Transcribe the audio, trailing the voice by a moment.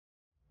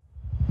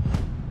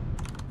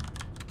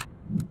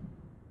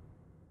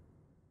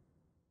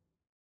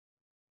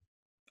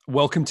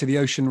Welcome to the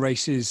Ocean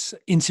Races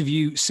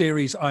interview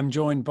series. I'm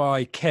joined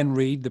by Ken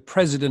Reed, the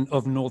president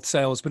of North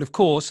Sails, but of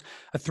course,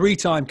 a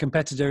three-time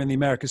competitor in the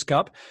America's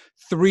Cup,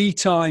 three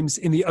times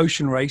in the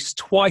Ocean Race,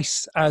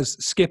 twice as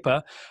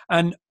skipper.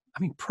 And I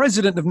mean,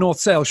 president of North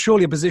Sails,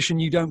 surely a position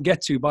you don't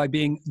get to by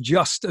being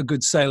just a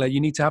good sailor. You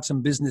need to have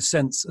some business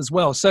sense as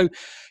well. So,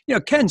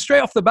 Ken,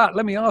 straight off the bat,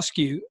 let me ask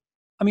you,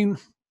 I mean,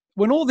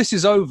 when all this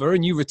is over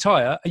and you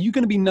retire, are you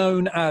going to be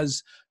known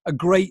as a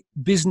great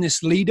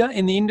business leader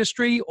in the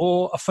industry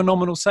or a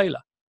phenomenal sailor?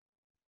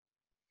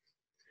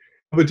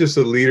 But just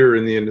a leader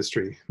in the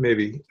industry,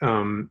 maybe.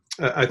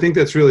 I think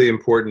that's really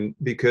important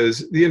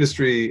because the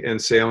industry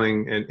and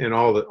sailing and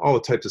all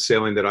the types of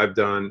sailing that I've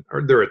done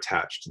they're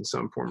attached in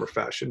some form or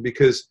fashion.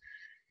 Because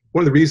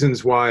one of the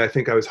reasons why I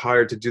think I was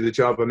hired to do the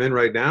job I'm in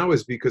right now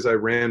is because I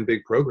ran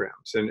big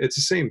programs, and it's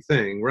the same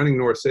thing. Running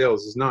North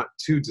Sails is not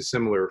too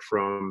dissimilar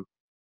from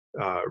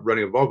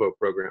running a Volvo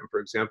program, for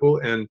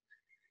example, and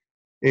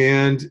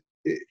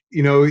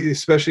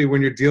especially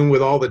when you're dealing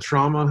with all the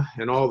trauma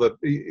and all the,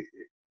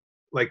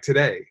 like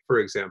today, for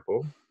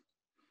example,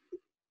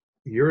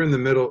 you're in the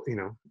middle.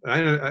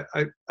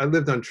 I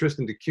lived on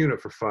Tristan da Cunha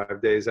for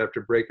 5 days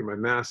after breaking my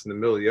mast in the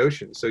middle of the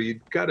ocean. So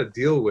you've got to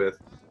deal with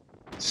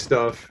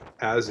stuff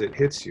as it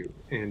hits you,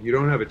 and you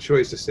don't have a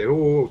choice to say,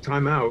 "Oh,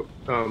 time out.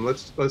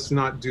 Let's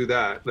not do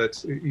that."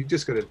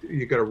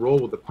 You gotta roll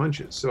with the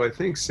punches. So I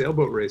think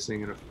sailboat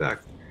racing, in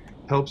effect,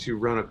 helps you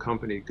run a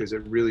company because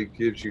it really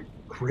gives you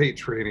great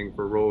training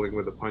for rolling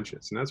with the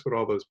punches, and that's what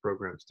all those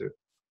programs do.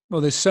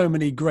 Well, there's so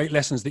many great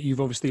lessons that you've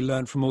obviously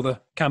learned from all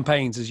the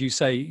campaigns, as you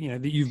say,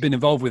 that you've been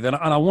involved with, and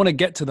I want to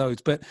get to those.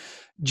 But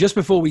just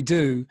before we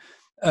do,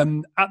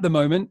 at the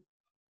moment,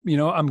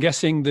 I'm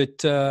guessing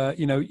that,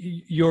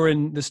 you're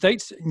in the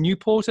States,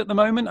 Newport at the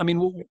moment. I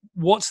mean,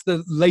 what's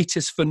the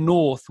latest for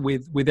North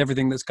with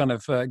everything that's kind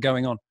of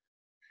going on?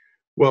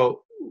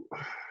 Well,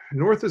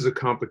 North is a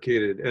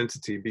complicated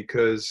entity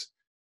because,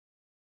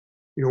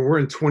 we're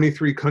in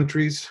 23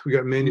 countries. We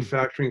got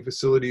manufacturing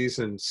facilities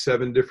in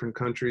 7 different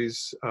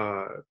countries.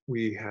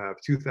 We have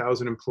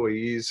 2,000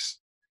 employees.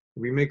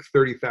 We make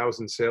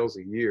 30,000 sails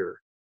a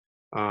year.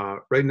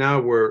 Right now,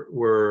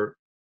 we're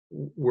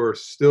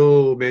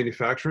still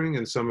manufacturing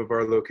in some of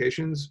our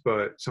locations,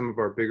 but some of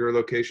our bigger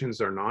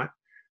locations are not.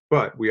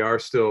 But we are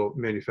still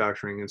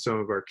manufacturing in some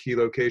of our key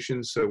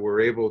locations, so we're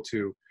able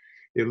to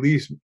at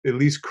least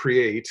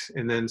create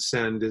and then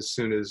send as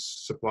soon as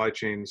supply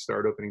chains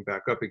start opening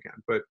back up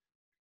again. But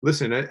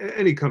listen,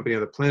 any company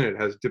on the planet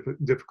has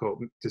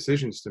difficult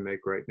decisions to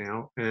make right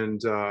now,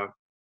 and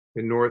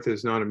North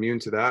is not immune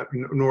to that,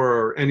 nor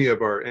are any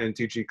of our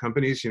NTG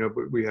companies.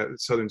 But we have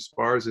Southern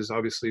Spars is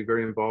obviously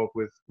very involved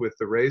with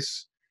the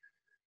race.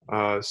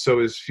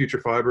 So is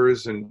Future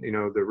Fibers and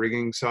the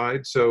rigging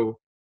side. So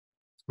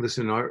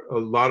listen, a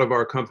lot of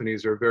our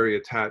companies are very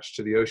attached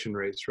to the ocean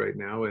race right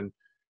now, and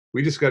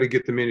we just got to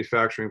get the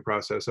manufacturing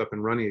process up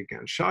and running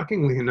again.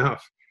 Shockingly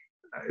enough,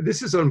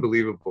 this is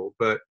unbelievable,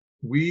 but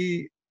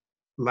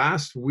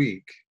last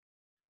week,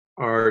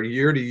 our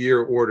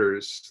year-to-year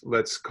orders,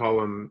 let's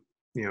call them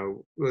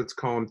 $2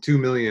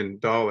 million.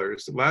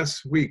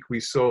 Last week,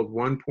 we sold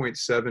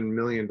 $1.7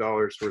 million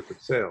worth of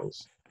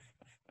sales.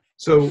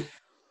 So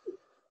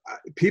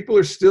people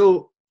are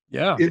still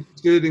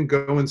interested in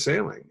going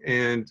sailing,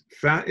 and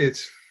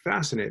it's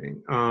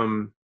fascinating.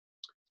 I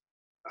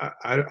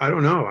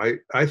don't know.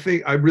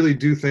 I really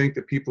do think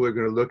that people are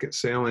going to look at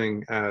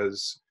sailing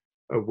as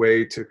a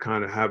way to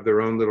kind of have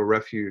their own little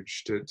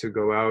refuge to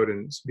go out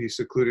and be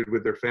secluded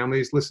with their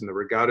families. Listen, the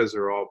regattas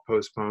are all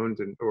postponed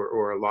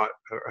or a lot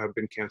have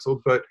been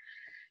canceled, but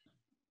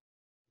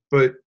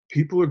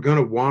people are going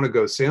to want to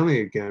go sailing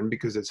again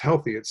because it's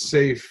healthy, it's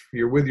safe,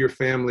 you're with your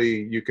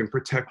family, you can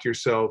protect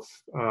yourself.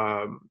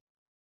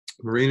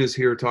 Marina's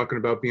here talking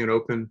about being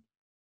open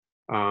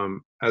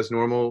as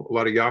normal. A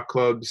lot of yacht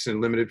clubs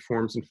in limited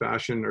forms and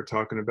fashion are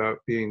talking about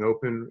being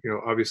open,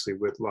 obviously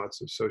with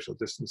lots of social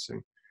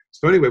distancing.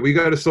 So anyway, we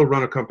got to still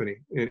run a company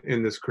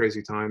in this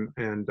crazy time.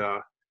 And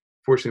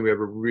fortunately, we have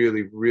a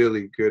really,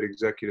 really good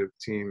executive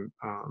team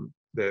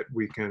that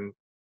we can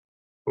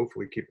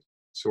hopefully keep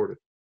sorted.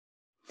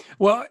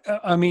 Well,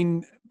 I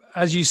mean,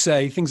 as you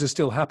say, things are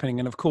still happening.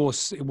 And of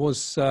course, it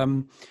was,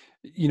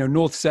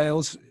 North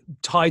Sails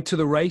tied to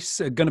the race,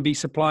 going to be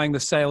supplying the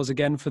sails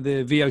again for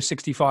the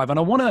VO65. And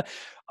I want to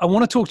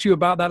talk to you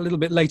about that a little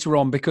bit later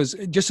on, because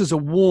just as a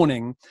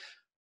warning,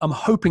 I'm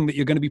hoping that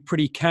you're going to be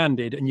pretty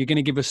candid and you're going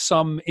to give us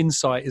some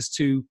insight as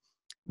to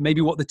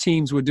maybe what the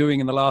teams were doing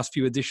in the last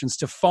few editions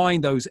to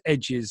find those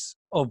edges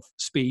of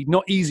speed.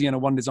 Not easy in a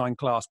one design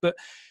class, but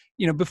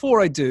before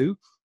I do,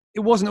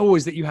 it wasn't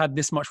always that you had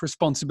this much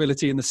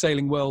responsibility in the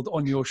sailing world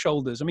on your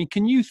shoulders. I mean,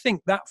 can you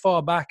think that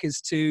far back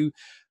as to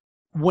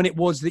when it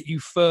was that you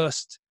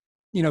first,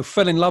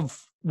 fell in love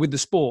with the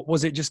sport?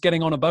 Was it just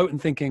getting on a boat and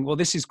thinking, well,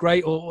 this is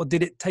great, or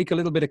did it take a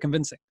little bit of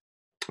convincing?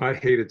 I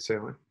hated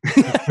sailing.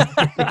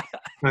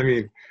 I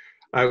mean,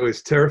 I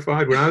was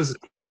terrified when I was a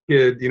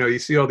kid. You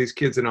see all these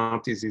kids in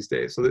Optis these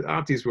days. So the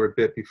Optis were a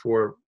bit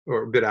before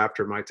or a bit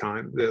after my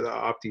time, the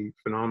Opti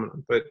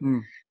phenomenon. But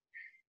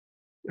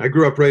I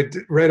grew up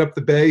right up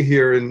the bay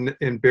here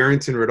in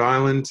Barrington, Rhode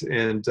Island,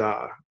 and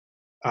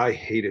I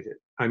hated it.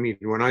 I mean,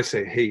 when I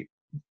say hate,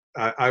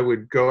 I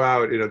would go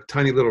out in a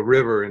tiny little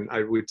river, and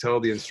I would tell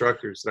the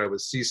instructors that I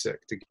was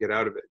seasick to get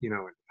out of it. You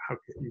know, and how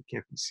you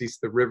can't be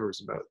seasick? The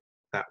river's about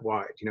that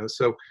wide. You know,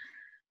 so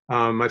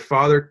my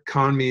father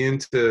conned me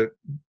into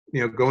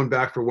going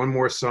back for one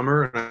more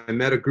summer, and I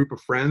met a group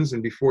of friends,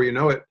 and before you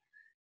know it,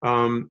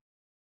 it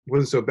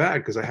wasn't so bad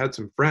because I had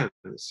some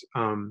friends,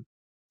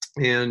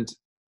 and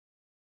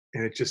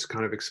it just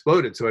kind of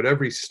exploded. So at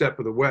every step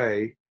of the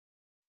way,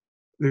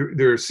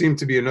 there seemed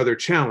to be another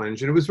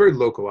challenge, and it was very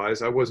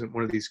localized. I wasn't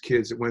one of these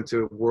kids that went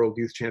to World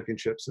Youth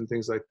Championships and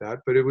things like that,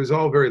 but it was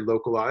all very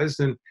localized,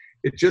 and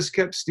it just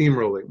kept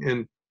steamrolling.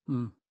 And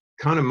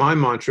kind of my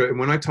mantra, and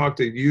when I talk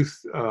to youth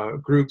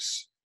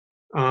groups,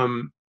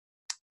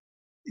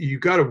 you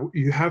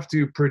have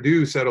to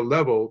produce at a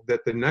level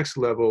that the next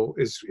level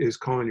is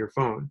calling your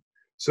phone.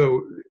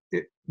 So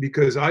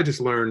because I just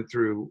learned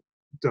through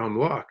dumb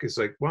luck, it's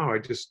like, wow, I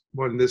just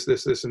won this,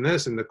 and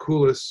this, and the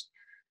coolest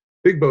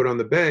big boat on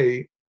the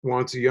bay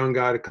wants a young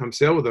guy to come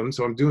sail with them.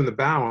 So I'm doing the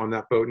bow on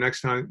that boat.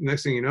 Next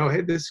thing you know,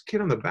 hey, this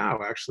kid on the bow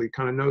actually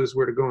kind of knows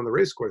where to go on the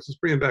race course. Let's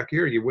bring him back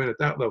here. You win at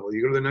that level.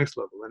 You go to the next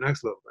level, the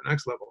next level, the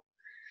next level.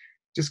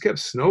 Just kept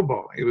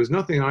snowballing. It was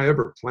nothing I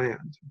ever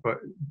planned, but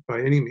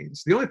by any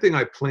means. The only thing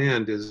I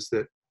planned is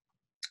that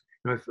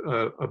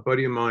a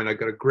buddy of mine, I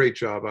got a great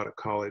job out of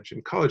college,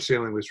 and college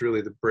sailing was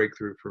really the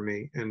breakthrough for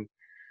me. And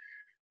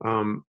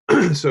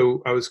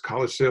so I was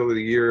college sailor of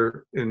the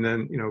year, and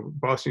then,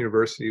 Boston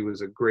University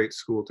was a great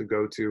school to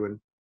go to.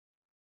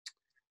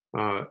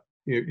 And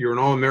you're an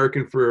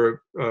All-American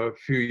for a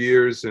few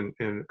years and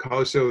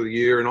college sailor of the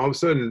year. And all of a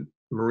sudden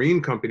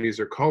marine companies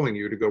are calling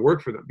you to go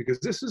work for them, because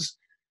this is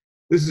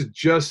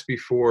just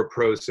before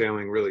pro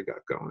sailing really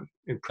got going.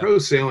 And pro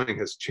sailing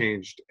has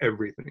changed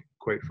everything,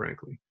 quite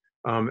frankly.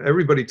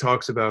 Everybody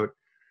talks about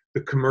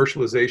the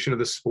commercialization of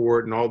the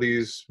sport and all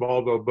these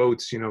Volvo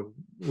boats,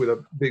 with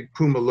a big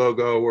Puma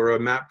logo or a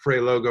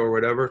MapFre logo or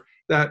whatever.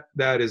 That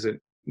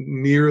isn't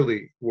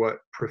nearly what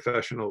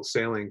professional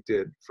sailing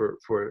did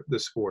for the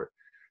sport.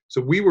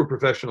 So we were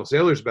professional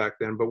sailors back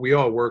then, but we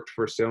all worked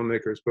for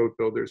sailmakers, boat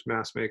builders,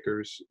 mast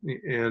makers.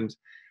 And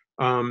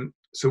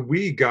so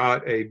we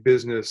got a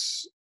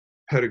business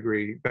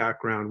pedigree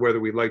background, whether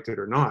we liked it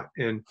or not.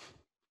 And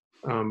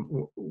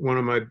one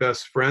of my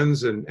best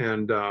friends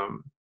and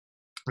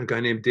a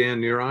guy named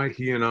Dan Nearai,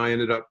 he and I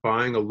ended up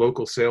buying a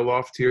local sail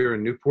loft here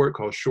in Newport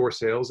called Shore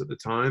Sails at the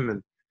time.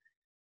 And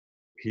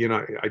he and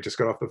I just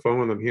got off the phone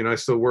with him. He and I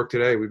still work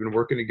today. We've been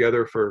working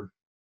together for,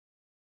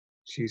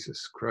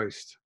 Jesus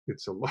Christ,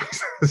 it's a long,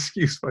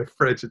 excuse my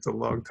French, it's a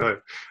long time.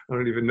 I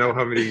don't even know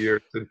how many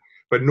years.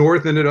 But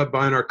North ended up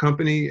buying our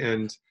company,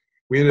 and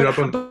we ended up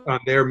on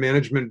their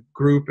management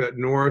group at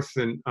North,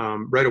 and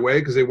right away,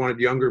 because they wanted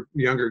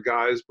younger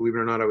guys. Believe it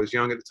or not, I was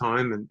young at the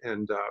time,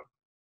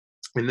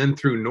 and then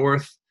through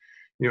North,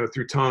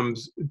 through Tom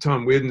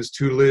Whidden's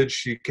tutelage,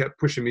 she kept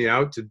pushing me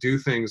out to do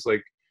things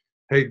like,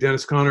 hey,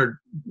 Dennis Conner,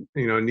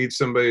 needs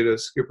somebody to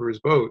skipper his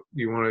boat.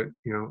 You want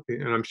to,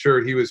 and I'm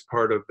sure he was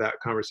part of that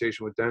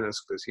conversation with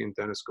Dennis, because he and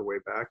Dennis go way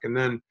back. And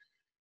then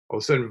all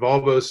of a sudden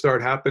Volvos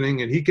start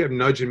happening, and he kept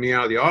nudging me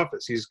out of the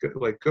office. He's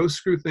like, go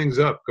screw things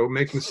up, go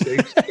make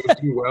mistakes, go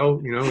do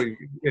well,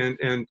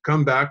 and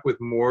come back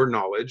with more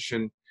knowledge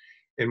and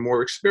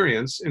more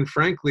experience. And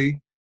frankly,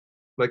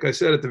 like I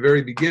said at the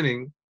very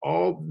beginning,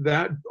 all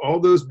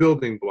those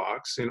building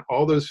blocks and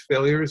all those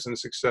failures and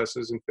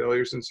successes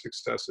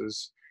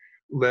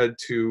led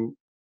to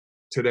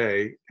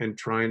today and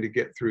trying to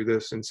get through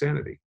this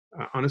insanity.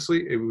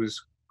 Honestly, it was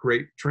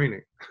great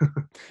training.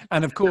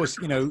 And of course,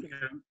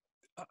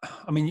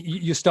 I mean,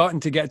 you're starting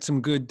to get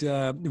some good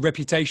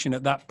reputation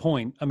at that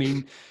point. I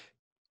mean,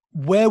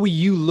 where were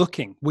you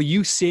looking? Were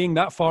you seeing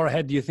that far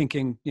ahead? You're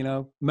thinking,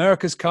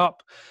 America's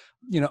Cup,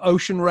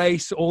 ocean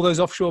race, all those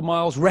offshore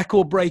miles,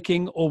 record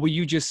breaking, or were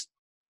you just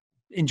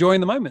enjoying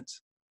the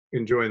moments?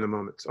 Enjoying the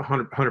moments,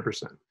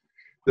 100%.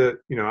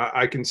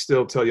 I can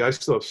still tell you, I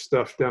still have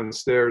stuff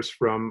downstairs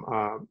from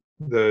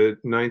the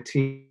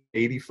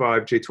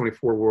 1985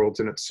 J24 Worlds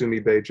in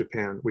Atsumi Bay,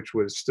 Japan, which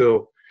was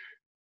still,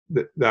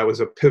 that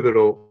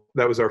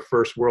was our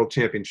first world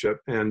championship.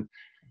 And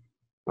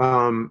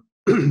no,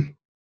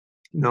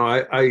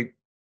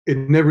 it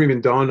never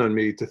even dawned on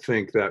me to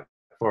think that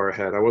far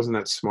ahead. I wasn't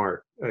that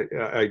smart.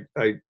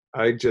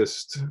 I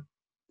just,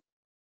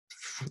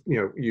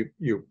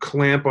 you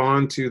clamp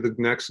on to the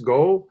next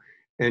goal,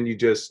 and you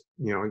just,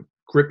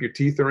 grip your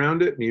teeth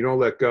around it, and you don't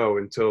let go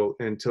until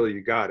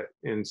you got it.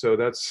 And so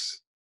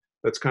that's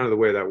kind of the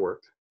way that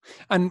worked.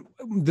 And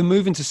the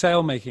move into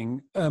sail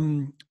making,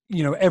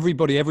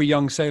 every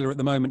young sailor at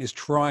the moment is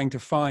trying to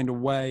find a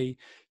way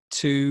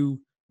to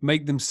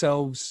make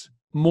themselves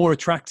more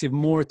attractive,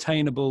 more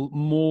attainable,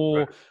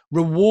 more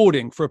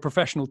rewarding for a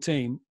professional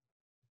team.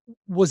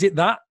 Was it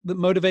that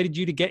motivated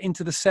you to get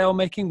into the sail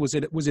making? Was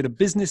it a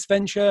business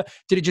venture?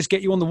 Did it just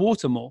get you on the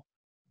water more?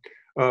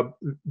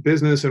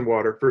 Business and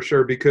water, for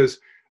sure, because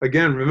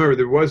again, remember,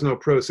 there was no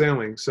pro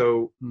sailing.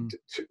 So Mm.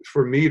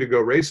 for me to go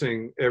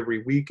racing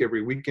every week,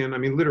 every weekend, I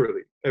mean,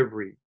 literally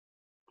every,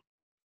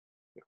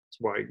 that's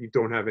why you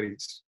don't have any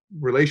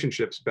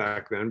relationships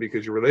back then,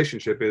 because your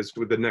relationship is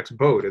with the next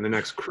boat and the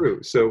next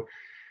crew. So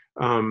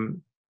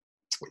um,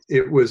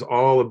 it was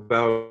all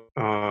about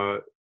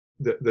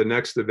the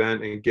next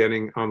event and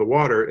getting on the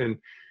water. And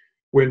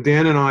when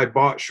Dan and I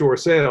bought Shore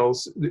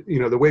Sales,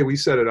 the way we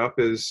set it up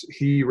is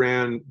he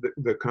ran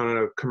the kind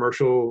of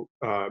commercial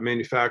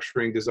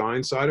manufacturing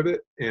design side of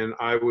it, and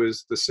I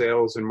was the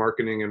sales and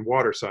marketing and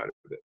water side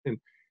of it.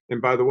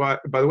 And by the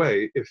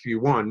way, if you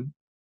won,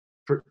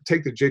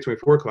 take the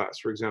J24 class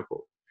for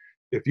example,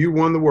 if you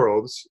won the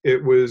Worlds,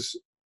 it was,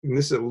 and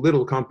this is a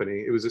little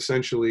company, it was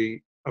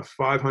essentially a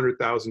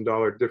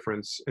 $500,000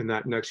 difference in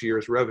that next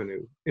year's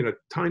revenue in a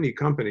tiny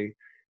company,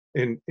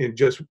 and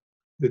just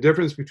the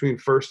difference between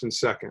first and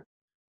second,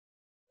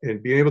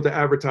 and being able to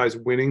advertise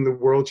winning the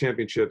world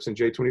championships in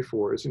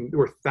J24s, and there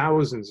were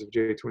thousands of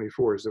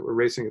J24s that were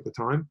racing at the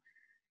time.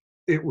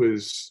 It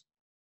was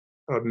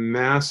a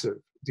massive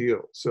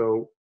deal.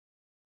 So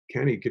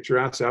Kenny, get your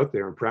ass out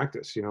there and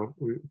practice.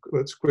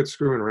 Let's quit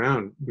screwing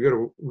around. We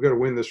gotta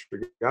win this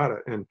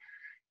regatta.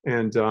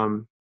 And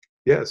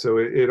yeah, so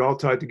it all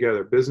tied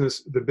together.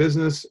 The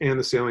business and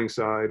the sailing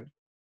side,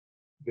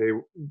 they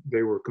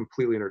were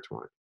completely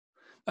intertwined.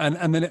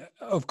 And then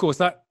of course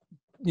that,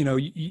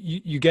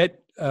 you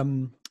get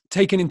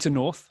taken into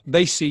North.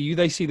 They see you,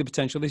 they see the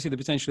potential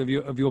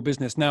of your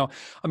business. Now,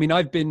 I mean,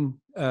 I've been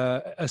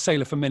a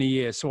sailor for many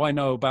years, so I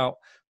know about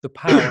the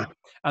power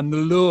and the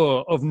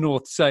lure of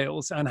North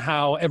Sails, and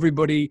how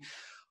everybody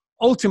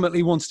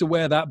ultimately wants to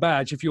wear that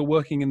badge if you're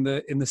working in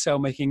the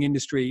sailmaking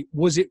industry.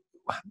 Was it,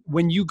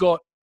 when you got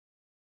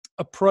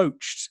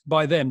approached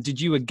by them, did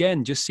you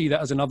again just see that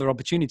as another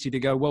opportunity to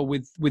go, well,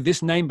 with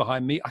this name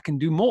behind me, I can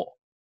do more?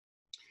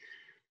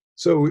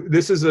 So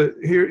this is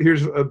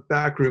here's a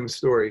backroom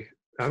story.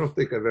 I don't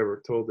think I've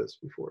ever told this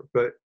before,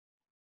 but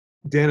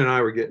Dan and I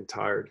were getting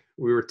tired.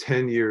 We were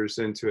 10 years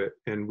into it,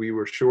 and we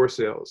were Shore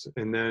Sales,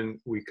 and then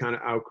we kind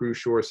of outgrew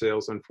Shore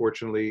Sales,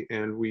 unfortunately,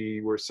 and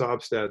we were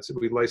Sobstad.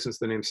 We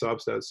licensed the name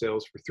Sobstad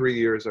Sales for 3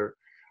 years. Our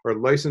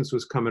license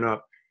was coming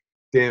up.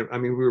 Dan, I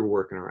mean, we were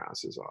working our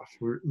asses off.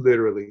 We were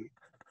literally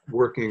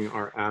working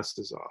our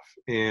asses off,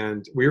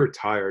 and we were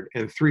tired.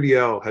 And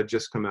 3DL had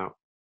just come out,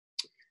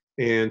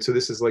 and so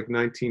this is like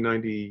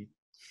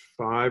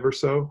 1995 or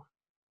so,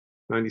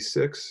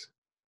 96.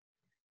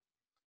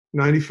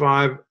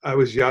 95, I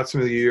was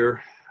Yachtsman of the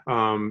Year.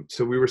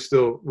 So we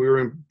were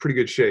in pretty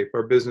good shape.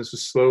 Our business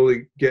was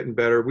slowly getting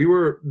better. We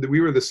were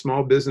the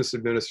small business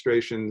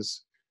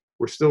administrations.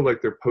 We're still like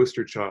their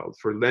poster child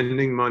for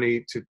lending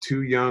money to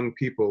two young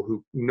people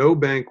who no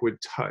bank would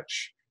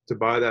touch to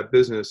buy that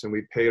business. And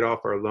we paid off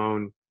our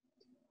loan,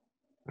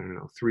 I don't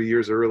know, 3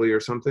 years early or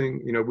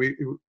something.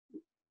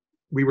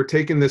 We were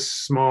taking this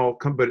small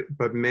company,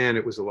 but man,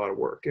 it was a lot of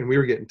work, and we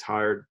were getting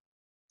tired.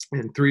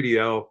 And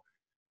 3DL,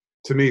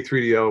 to me,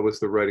 3DL was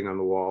the writing on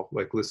the wall.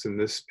 Like, listen,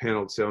 this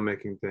paneled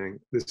sailmaking thing,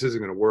 this isn't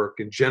going to work.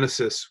 And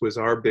Genesis was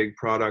our big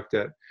product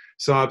at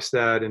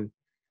Sobstad, and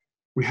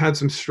we had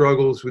some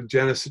struggles with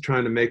Genesis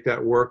trying to make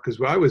that work,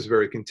 because I was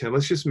very content.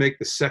 Let's just make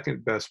the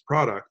second best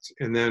product,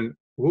 and then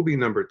we'll be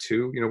number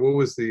two. What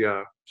was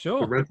the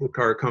rental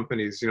car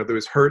companies? There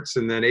was Hertz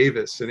and then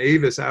Avis, and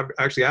Avis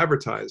actually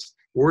advertised,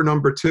 we're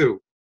number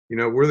two.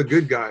 We're the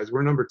good guys.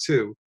 We're number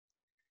two.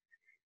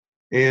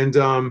 And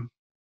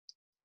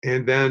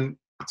then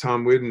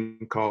Tom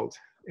Whidden called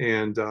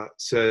and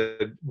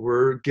said,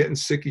 we're getting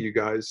sick of you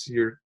guys.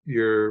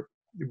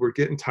 We're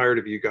getting tired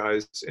of you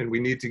guys, and we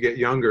need to get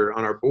younger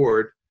on our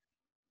board.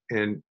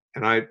 And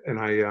I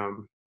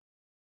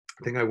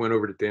think I went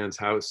over to Dan's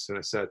house and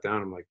I sat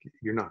down. I'm like,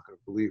 you're not going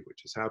to believe what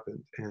just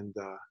happened. And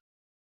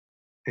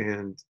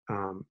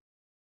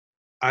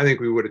I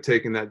think we would have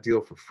taken that deal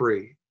for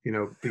free,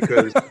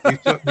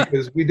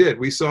 because we did.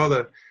 We saw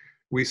the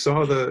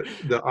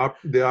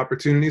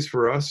opportunities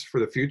for us for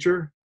the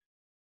future.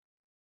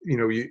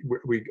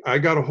 I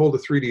got a hold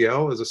of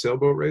 3DL as a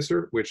sailboat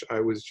racer, which I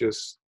was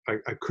just,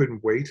 I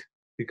couldn't wait,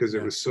 because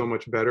it was so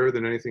much better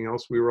than anything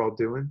else we were all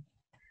doing.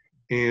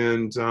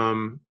 And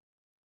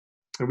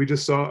we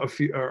just saw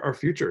our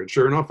future. And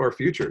sure enough, our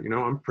future,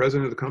 I'm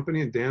president of the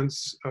company and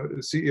Dan's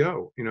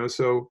CEO,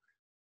 so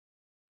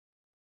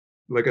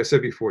like I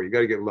said before, you got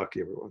to get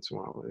lucky every once in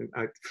a while.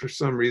 And for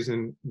some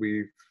reason,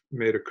 we've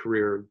made a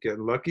career of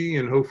getting lucky,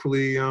 and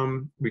hopefully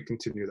we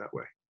continue that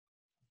way.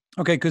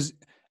 Okay, because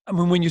I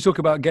mean, when you talk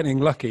about getting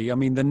lucky, I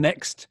mean, the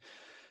next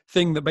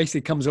thing that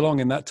basically comes along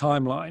in that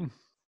timeline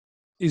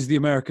is the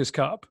America's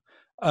Cup.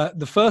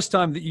 The first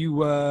time that you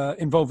were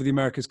involved with the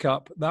America's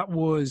Cup, that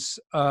was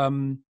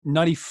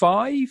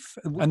 95.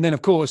 And then,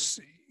 of course,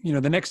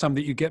 the next time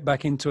that you get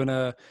back into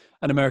an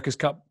America's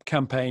Cup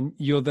campaign,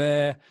 you're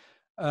there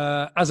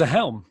as a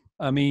helm.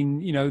 I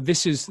mean,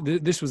 this was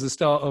the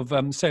start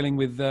of sailing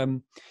with,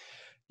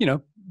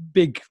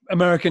 big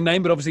American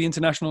name, but obviously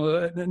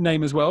international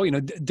name as well.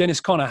 Dennis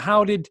Conner.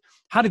 How did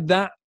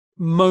that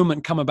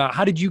moment come about?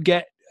 How did you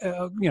get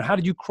how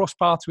did you cross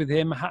paths with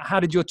him? How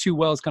did your two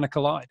worlds kind of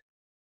collide?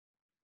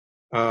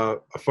 A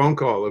phone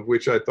call, of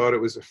which I thought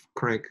it was a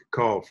crank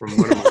call from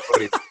one of my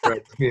buddies.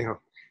 Right?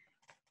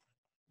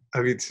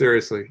 I mean,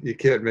 seriously, you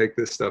can't make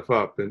this stuff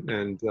up.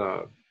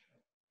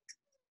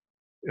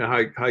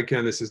 Hi,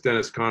 Ken, this is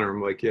Dennis Conner.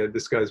 I'm like, yeah,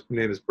 this guy's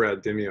name is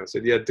Brad Dimeo. I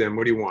said, yeah, Dim,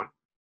 what do you want?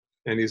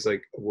 And he's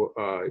like, well,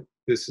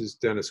 this is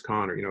Dennis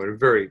Conner. And a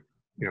very,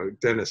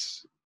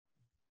 Dennis,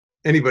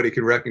 anybody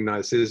can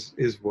recognize his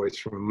voice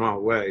from a mile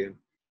away.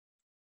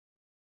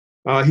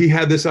 And he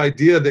had this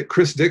idea that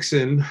Chris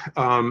Dixon,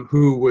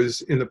 who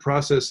was in the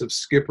process of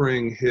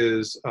skippering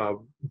his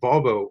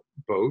Volvo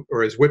boat,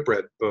 or his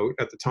Whitbread boat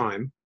at the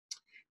time,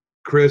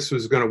 Chris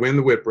was going to win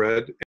the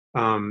Whitbread.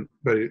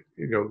 But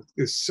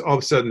it's all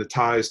of a sudden the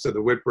ties to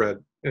the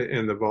Whitbread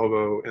and the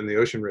Volvo and the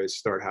ocean race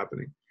start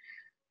happening.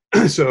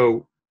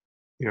 So,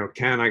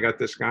 Ken, I got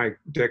this guy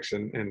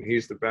Dixon, and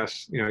he's the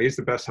best. He's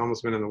the best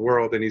helmsman in the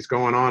world, and he's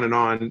going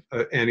on,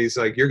 and he's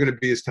like, you're going to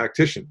be his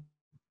tactician.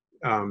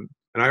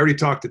 And I already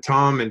talked to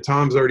Tom, and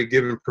Tom's already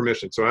given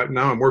permission. So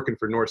now I'm working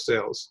for North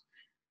Sales.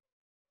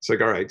 It's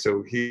like, all right.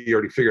 So he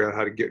already figured out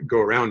how to go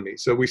around me.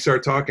 So we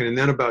start talking, and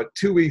then about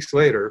 2 weeks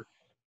later,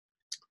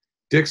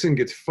 Dixon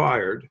gets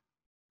fired.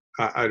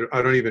 I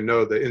don't even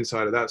know the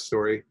inside of that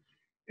story.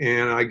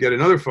 And I get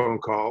another phone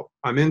call.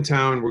 I'm in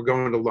town. We're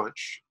going to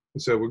lunch.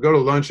 And so we go to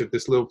lunch at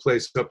this little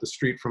place up the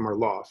street from our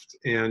loft.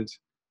 And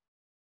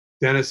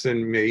Dennis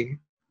and me,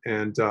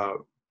 and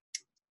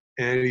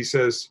he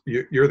says,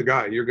 "You're the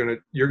guy. You're gonna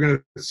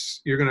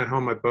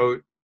helm my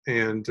boat."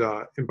 And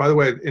by the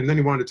way, and then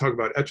he wanted to talk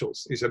about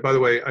Etchels. He said, "By the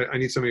way, I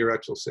need some of your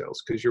Etchel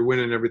sales because you're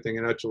winning everything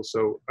in Etchel.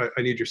 So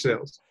I need your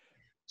sales."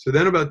 So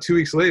then about 2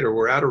 weeks later,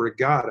 we're at a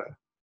regatta,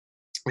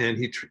 and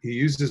he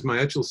uses my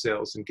Etchel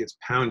sales and gets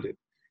pounded.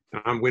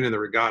 And I'm winning the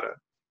regatta.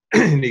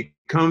 And he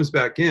comes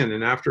back in,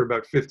 and after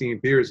about 15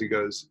 beers, he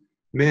goes,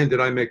 "Man, did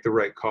I make the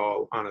right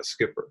call on a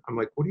skipper?" I'm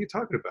like, "What are you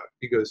talking about?"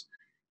 He goes,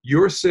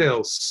 "Your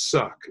sails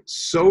suck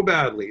so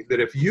badly that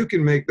if you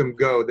can make them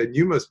go, then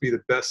you must be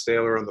the best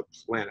sailor on the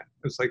planet."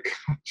 I was like,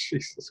 oh,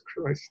 Jesus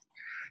Christ.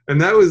 And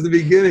that was the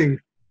beginning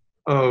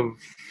of,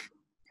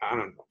 I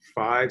don't know,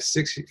 5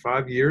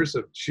 years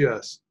of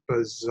just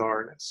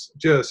bizarreness.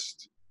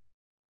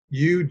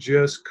 You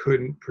just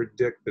couldn't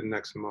predict the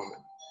next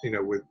moment,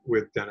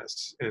 with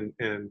Dennis and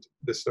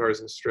the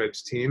Stars and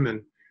Stripes team,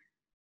 and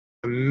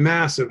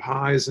massive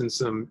highs and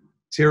some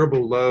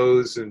terrible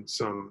lows and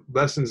some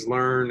lessons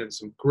learned and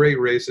some great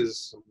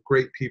races, some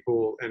great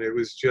people. And it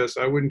was just,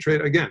 I wouldn't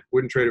trade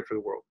it for the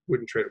world.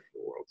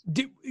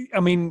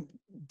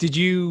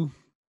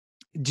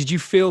 Did you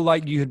feel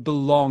like you had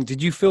belonged?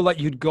 Did you feel like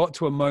you'd got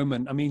to a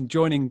moment? I mean,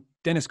 joining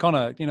Dennis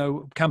Conner,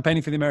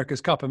 campaigning for the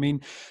America's Cup. I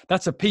mean,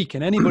 that's a peak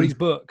in anybody's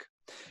book.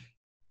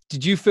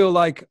 Did you feel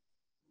like,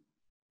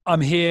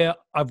 I'm here,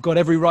 I've got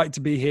every right to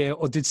be here?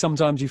 Or did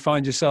sometimes you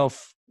find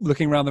yourself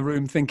looking around the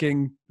room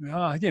thinking,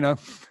 I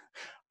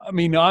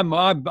mean, I'm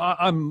going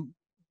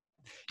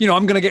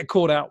to get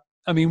caught out.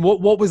 I mean,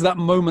 what was that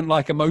moment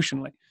like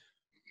emotionally?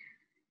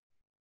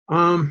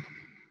 Wow,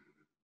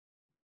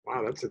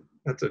 I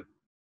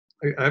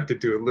have to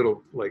do a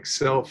little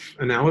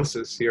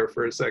self-analysis here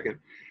for a second.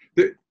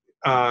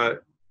 I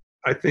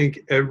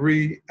think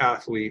every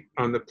athlete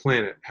on the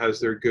planet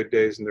has their good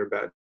days and their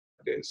bad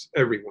days,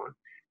 everyone.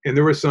 And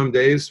there were some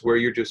days where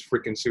you're just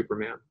freaking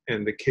Superman,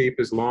 and the cape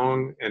is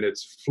long and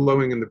it's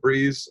flowing in the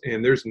breeze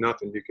and there's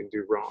nothing you can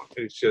do wrong.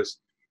 It's just,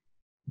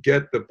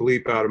 get the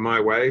bleep out of my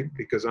way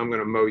because I'm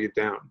going to mow you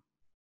down.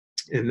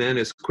 And then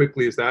as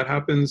quickly as that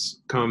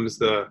happens comes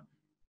the,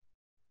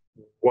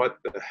 what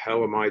the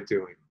hell am I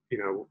doing?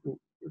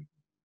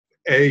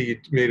 A, you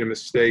made a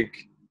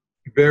mistake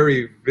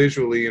very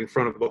visually in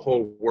front of the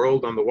whole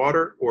world on the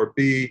water, or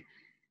B,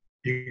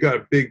 you got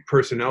a big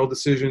personnel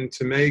decision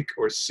to make,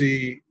 or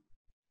C,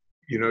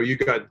 you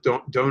got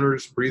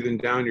donors breathing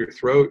down your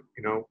throat.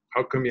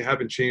 How come you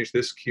haven't changed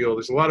this keel?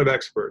 There's a lot of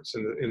experts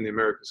in the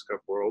America's Cup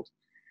world.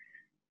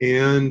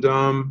 And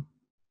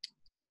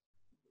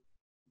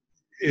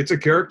it's a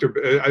character.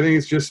 I think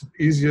it's just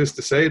easiest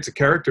to say it's a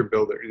character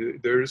builder.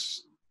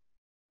 It's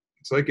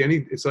like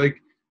any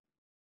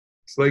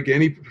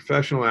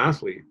professional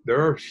athlete. There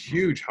are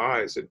huge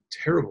highs and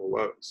terrible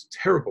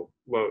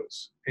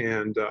lows.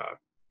 And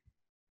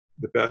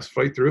the best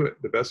fight through it,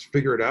 the best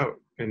figure it out,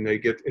 and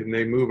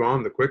they move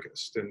on the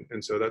quickest.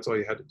 And so that's all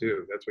you had to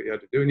do. That's what you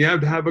had to do. And you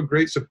have to have a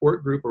great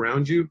support group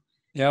around you.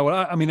 Yeah,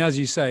 well, I mean, as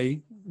you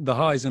say, the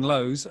highs and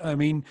lows. I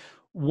mean,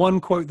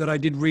 one quote that I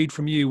did read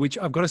from you, which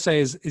I've got to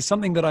say is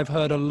something that I've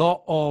heard a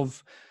lot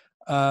of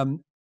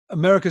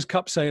America's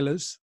Cup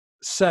sailors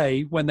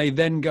say when they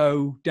then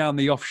go down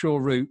the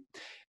offshore route,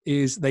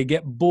 is they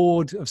get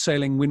bored of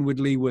sailing windward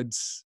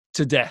leewards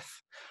to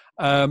death.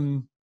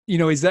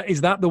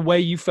 Is that the way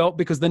you felt?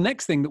 Because the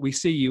next thing that we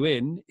see you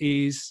in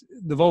is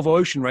the Volvo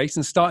Ocean Race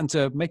and starting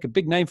to make a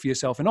big name for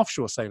yourself in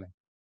offshore sailing.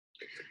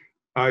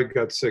 I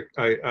got sick.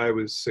 I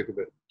was sick of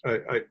it.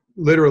 I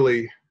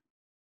literally,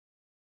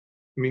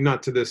 I mean,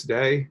 not to this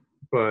day,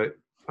 but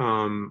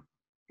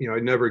I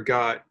never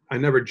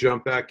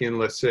jumped back in,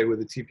 let's say,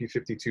 with a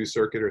TP52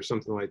 circuit or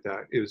something like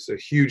that. It was a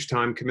huge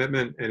time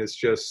commitment, and it's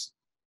just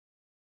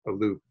a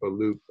loop, a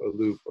loop, a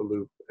loop, a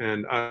loop.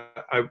 And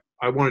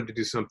I wanted to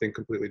do something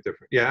completely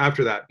different. Yeah,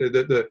 after that,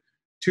 the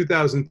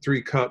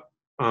 2003 Cup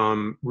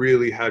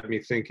really had me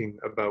thinking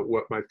about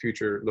what my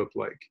future looked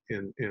like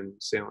in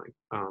sailing.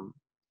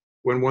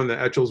 When won the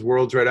Etchells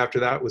Worlds right after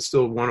that was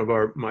still one of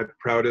my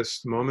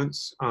proudest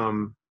moments.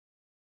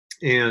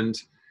 And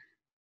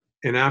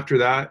after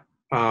that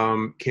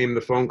came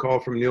the phone call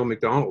from Neil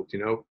McDonald,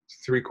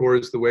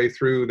 3/4 the way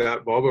through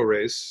that Volvo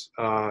race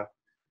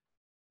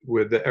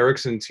with the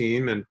Ericsson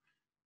team. And,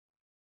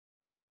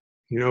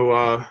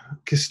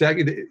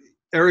 Kostecki,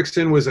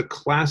 Ericsson was a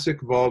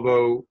classic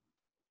Volvo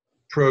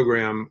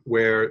program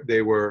where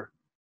they were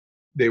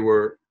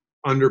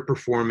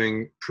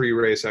underperforming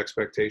pre-race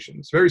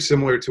expectations, very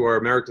similar to our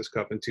America's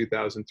Cup in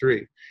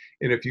 2003.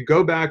 And if you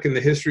go back in the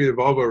history of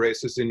Volvo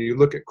races and you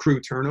look at crew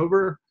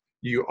turnover,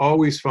 you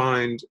always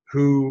find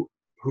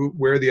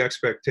where the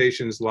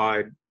expectations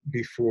lied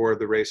before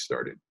the race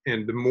started.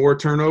 And the more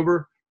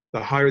turnover,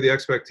 the higher the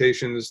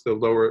expectations, the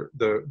lower,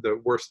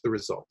 the worse the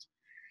result.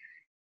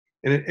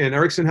 And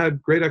Ericsson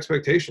had great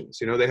expectations.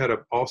 They had an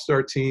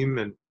all-star team,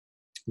 and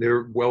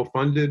they're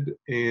well-funded,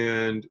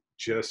 and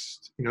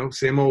just,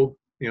 same old,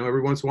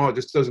 every once in a while it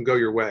just doesn't go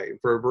your way.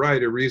 For a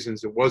variety of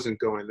reasons, it wasn't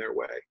going their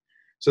way.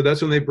 So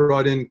that's when they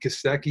brought in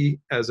Kostecki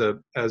as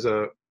the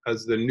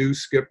new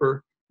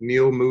skipper.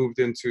 Neil moved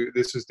into,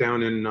 this is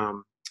down in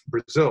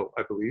Brazil,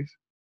 I believe,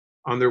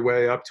 on their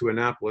way up to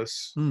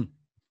Annapolis.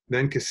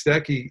 Then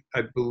Kostecki,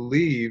 I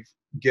believe,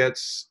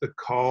 gets the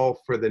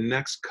call for the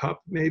next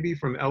Cup, maybe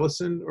from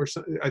Ellison or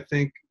something. I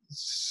think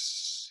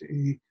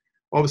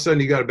all of a sudden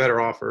he got a better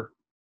offer.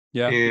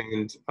 Yeah.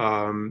 And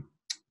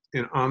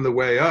on the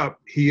way up,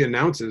 he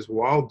announces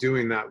while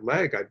doing that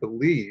leg, I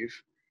believe,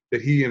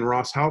 that he and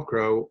Ross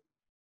Halcrow,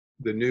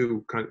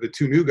 the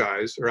two new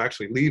guys, are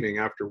actually leaving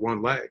after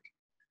one leg.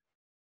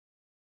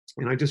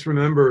 And I just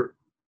remember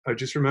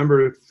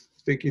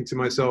thinking to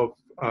myself,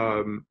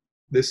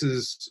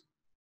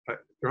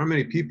 there aren't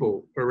many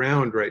people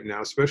around right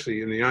now,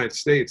 especially in the United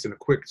States, in a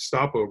quick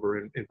stopover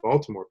in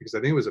Baltimore, because I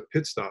think it was a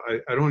pit stop.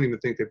 I don't even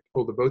think they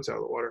pulled the boats out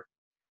of the water.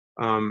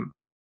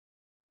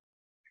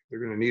 They're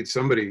going to need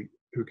somebody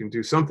who can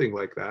do something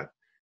like that,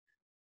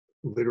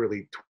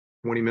 literally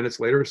 20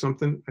 minutes later or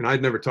something. And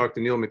I'd never talked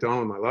to Neil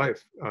McDonald in my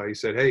life. He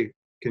said, "Hey,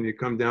 can you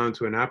come down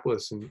to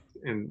Annapolis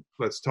and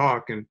let's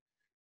talk?" And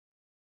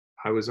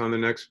I was on the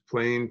next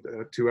plane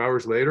 2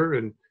 hours later,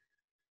 and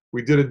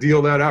we did a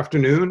deal that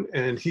afternoon.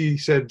 And he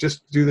said,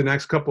 "Just do the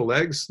next couple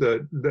legs,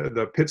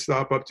 the pit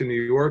stop up to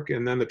New York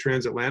and then the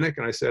transatlantic."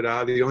 And I said,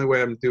 "The only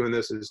way I'm doing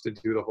this is to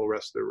do the whole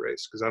rest of the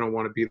race, because I don't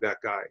want to be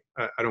that guy.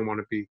 I want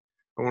to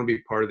be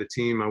part of the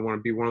team. I want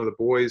to be one of the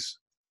boys."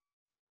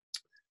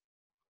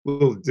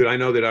 Little did I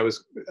know that I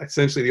was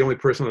essentially the only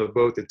person on the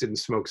boat that didn't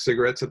smoke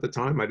cigarettes at the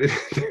time. I didn't.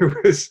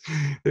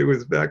 It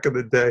was back in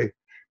the day.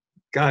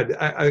 God,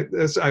 I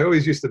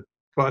always used to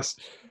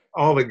bust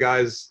all the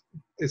guys.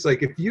 It's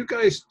like, if you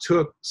guys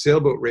took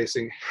sailboat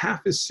racing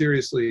half as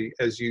seriously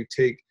as you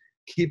take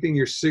keeping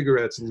your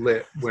cigarettes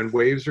lit when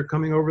waves are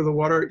coming over the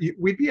water,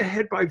 we'd be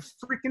ahead by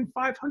freaking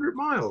 500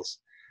 miles.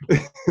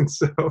 And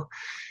so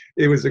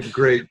it was a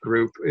great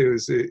group.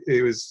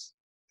 It was,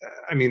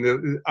 I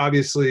mean,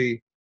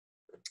 obviously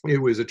it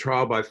was a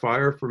trial by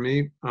fire for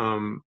me.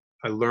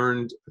 I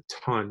learned a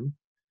ton.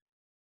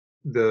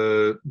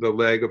 The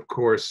leg, of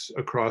course,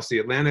 across the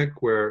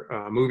Atlantic, where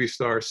Movie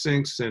Star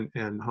sinks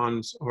and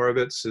Hans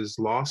Horowitz is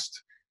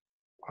lost.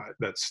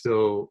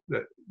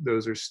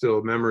 Those are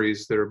still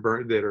memories that are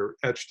burnt, that are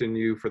etched in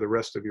you for the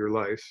rest of your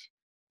life,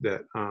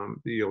 that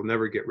you'll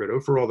never get rid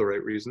of for all the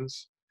right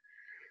reasons.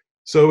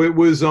 So it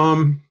was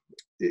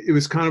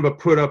kind of a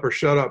put up or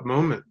shut up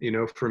moment,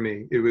 for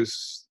me. It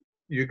was,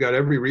 you got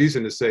every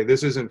reason to say,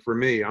 this isn't for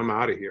me, I'm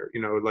out of here.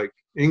 Like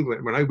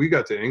England, when we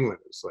got to England,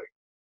 it's like,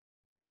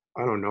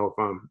 I don't know if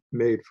I'm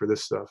made for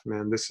this stuff,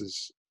 man. This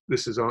is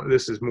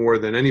more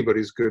than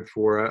anybody's good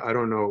for. I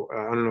don't know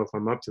if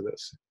I'm up to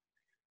this.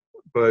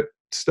 But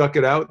stuck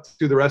it out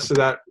through the rest of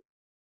that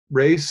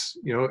race.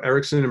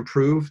 Ericsson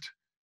improved,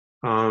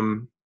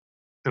 and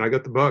I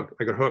got the bug.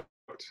 I got hooked.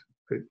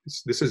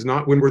 This is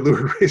not windward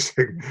leeward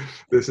racing.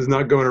 This is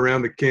not going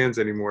around the cans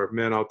anymore,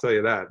 man. I'll tell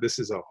you that. This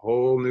is a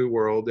whole new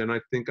world, and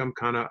I think I'm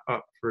kind of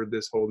up for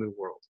this whole new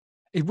world.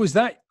 Was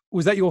that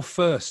your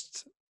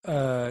first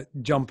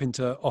jump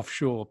into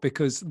offshore?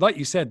 Because like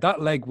you said,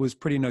 that leg was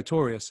pretty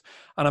notorious,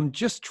 and I'm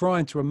just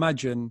trying to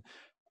imagine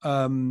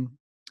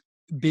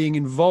being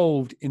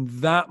involved in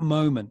that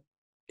moment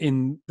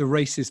in the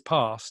race's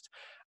past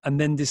and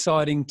then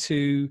deciding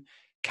to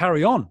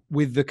carry on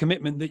with the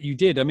commitment that you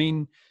did. I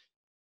mean,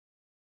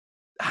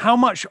 how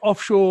much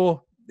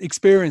offshore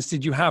experience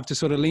did you have to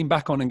sort of lean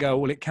back on and go,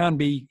 well, it can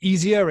be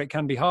easier, it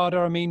can be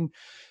harder? I mean,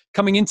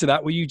 coming into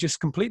that, were you just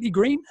completely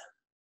green?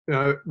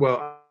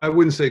 Well, I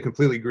wouldn't say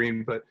completely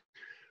green, but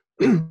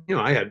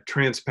I had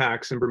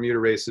Transpacks and Bermuda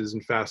races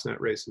and Fastnet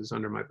races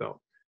under my belt,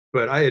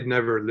 but I had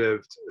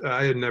never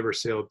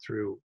sailed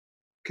through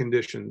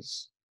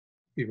conditions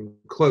even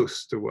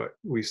close to what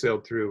we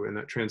sailed through in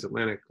that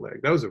transatlantic leg.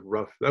 That was a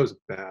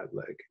bad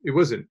leg. It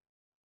was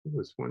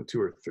one,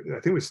 two, or three. I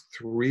think it was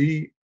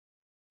three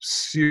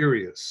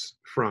serious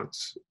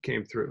fronts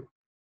came through,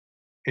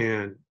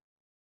 and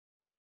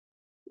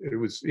it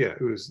was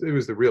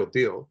the real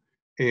deal.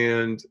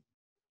 And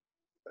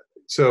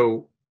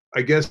so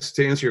I guess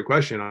to answer your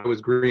question, I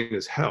was green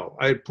as hell.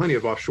 I had plenty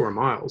of offshore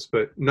miles,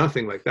 but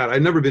nothing like that.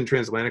 I'd never been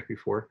transatlantic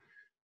before.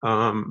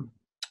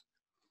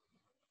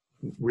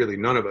 Really,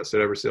 none of us had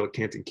ever sailed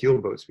canting keel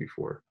boats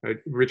before.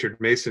 Richard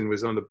Mason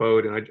was on the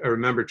boat, and I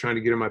remember trying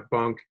to get in my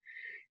bunk,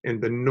 and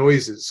the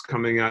noises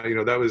coming out.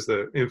 That was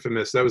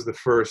the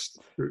first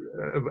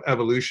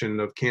evolution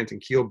of canting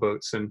keel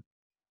boats, and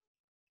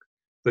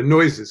the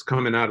noises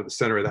coming out of the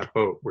center of that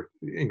boat were,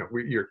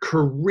 you're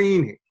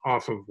careening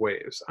off of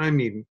waves. I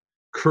mean,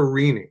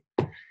 careening.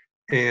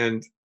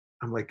 And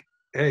I'm like,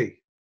 hey,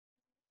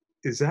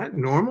 is that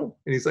normal?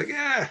 And he's like,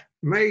 yeah,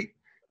 mate,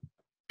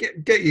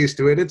 get used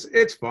to it.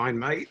 It's fine,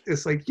 mate.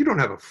 It's like, you don't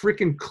have a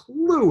freaking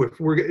clue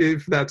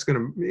if that's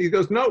gonna. He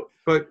goes, nope.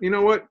 But you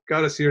know what?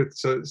 Got us here.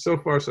 So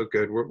far so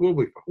good. We'll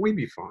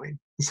be fine.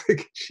 It's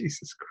like,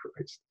 Jesus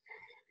Christ,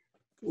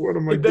 what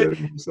am I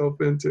getting myself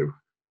into?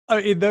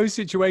 In those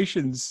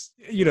situations,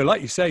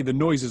 like you say, the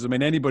noises, I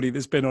mean, anybody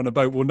that's been on a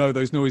boat will know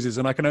those noises.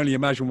 And I can only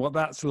imagine what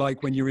that's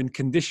like when you're in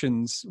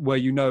conditions where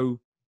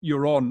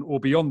you're on or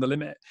beyond the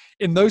limit.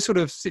 In those sort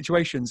of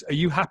situations, are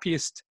you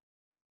happiest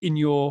in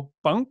your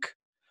bunk,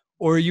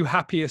 or are you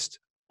happiest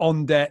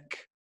on deck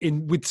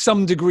with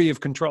some degree of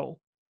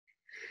control?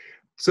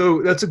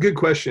 So that's a good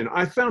question.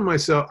 I found my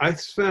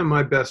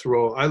best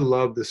role. I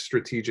love the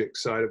strategic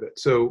side of it.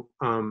 So,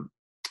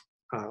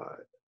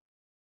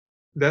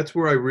 that's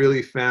where I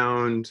really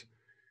found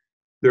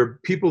there are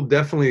people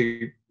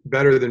definitely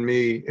better than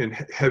me in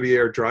heavy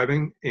air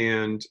driving.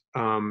 And,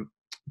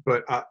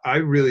 but I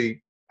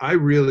really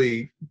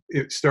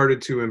started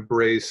to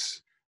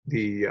embrace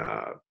the,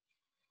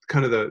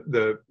 kind of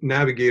the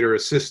navigator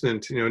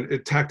assistant,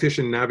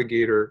 tactician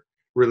navigator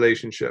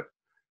relationship.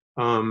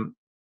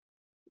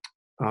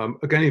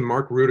 A guy named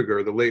Mark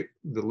Rudiger, the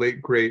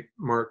late great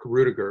Mark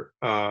Rudiger,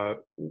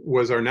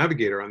 was our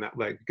navigator on that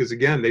leg, because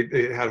again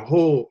they had a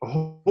whole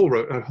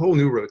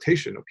new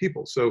rotation of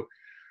people. So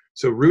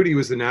Rudy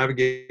was the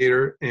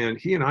navigator, and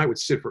he and I would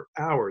sit for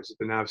hours at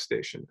the nav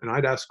station, and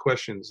I'd ask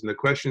questions, and the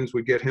questions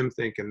would get him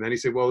thinking. And then he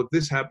said, "Well, if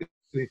this happened,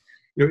 it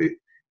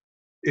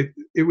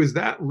was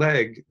that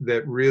leg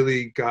that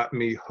really got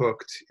me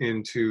hooked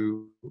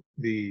into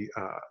the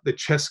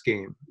chess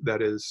game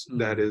that is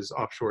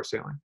offshore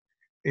sailing."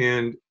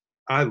 And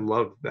I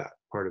loved that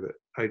part of it.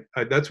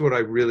 That's what I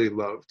really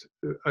loved.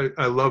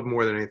 I love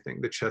more than anything,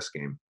 the chess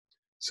game.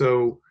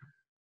 So,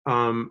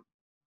 on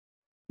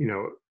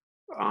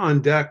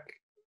deck,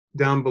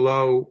 down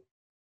below,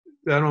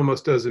 that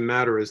almost doesn't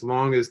matter as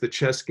long as the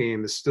chess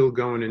game is still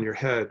going in your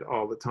head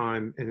all the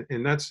time.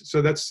 And that's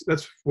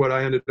what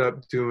I ended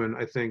up doing,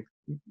 I think,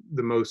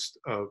 the most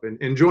of,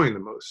 and enjoying the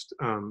most,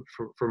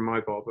 for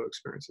my Volvo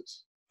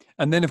experiences.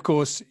 And then, of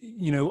course,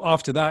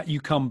 after that, you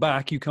come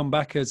back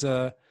as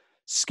a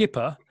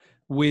skipper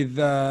with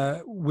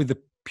the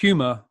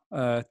Puma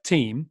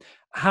team.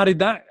 How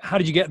did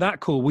you get that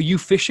call? Were you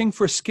fishing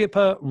for a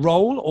skipper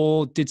role,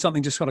 or did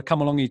something just sort of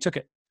come along and you took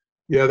it?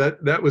 Yeah,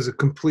 that was a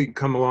complete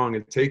come along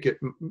and take it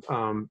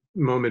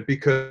moment,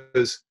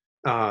 because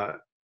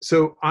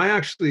so I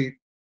actually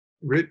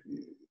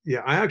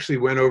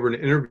went over and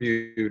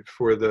interviewed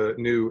for the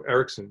new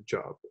Ericsson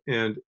job,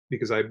 and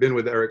because I've been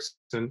with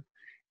Ericsson,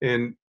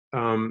 and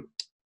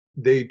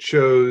they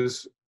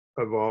chose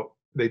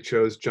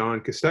John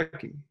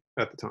Kostecki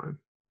at the time.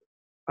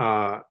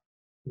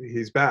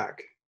 He's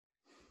back,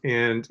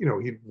 and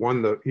he'd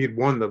won the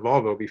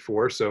Volvo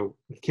before, so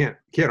you can't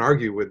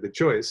argue with the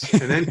choice.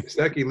 And then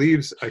Kostecki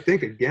leaves, I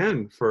think,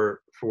 again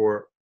for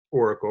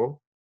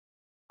Oracle.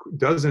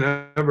 Doesn't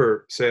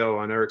ever sail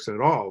on Ericsson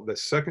at all the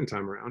second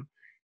time around,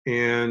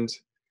 and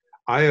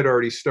I had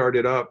already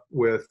started up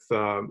with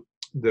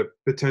the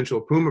potential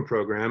Puma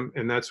program,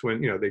 and that's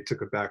when they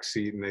took a back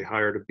seat and they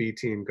hired a B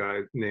team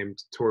guy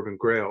named Torben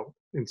Grail,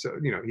 and so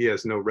he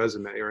has no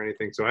resume or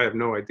anything, so I have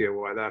no idea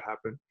why that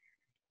happened.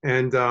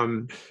 And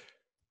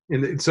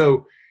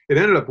so it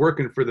ended up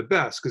working for the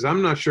best, because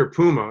I'm not sure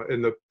Puma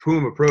and the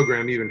Puma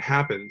program even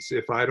happens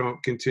if I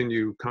don't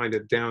continue kind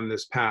of down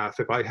this path.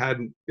 If I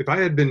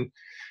had been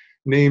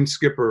named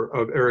skipper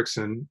of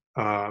Ericsson,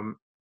 Puma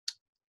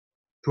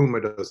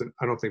doesn't.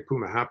 I don't think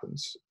Puma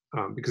happens,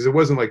 because it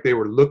wasn't like they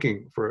were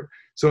looking for it.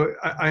 So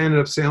I ended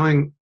up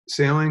sailing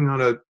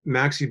on a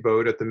maxi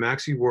boat at the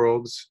Maxi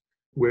Worlds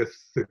with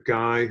the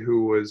guy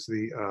who was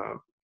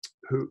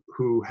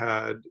who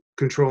had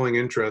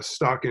controlling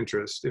stock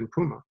interest in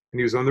Puma, and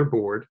he was on their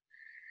board.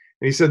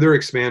 And he said they're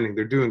expanding,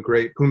 they're doing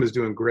great. Puma's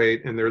doing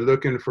great, and they're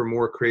looking for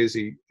more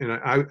crazy. And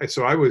I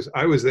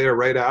was there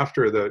right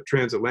after the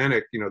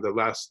transatlantic,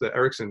 the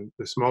Ericsson,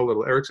 the small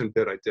little Ericsson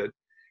bit I did.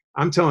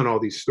 I'm telling all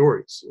these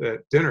stories at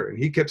dinner, and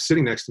he kept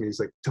sitting next to me. He's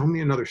like, "Tell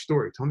me another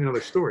story. Tell me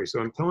another story."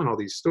 So I'm telling all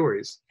these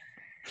stories,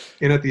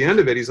 And at the end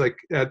of it, he's like,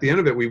 at the end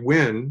of it, we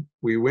win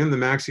the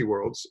Maxi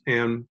Worlds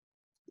and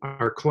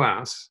our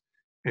class,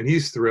 and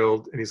he's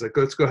thrilled. And he's like,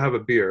 let's go have a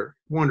beer.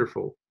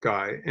 Wonderful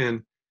guy.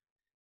 And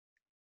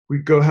we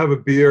go have a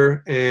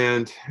beer,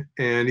 and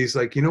he's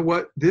like, you know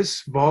what?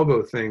 This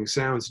Volvo thing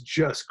sounds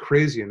just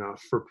crazy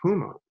enough for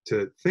Puma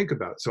to think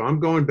about. So I'm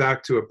going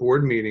back to a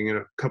board meeting in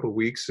a couple of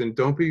weeks, and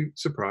don't be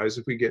surprised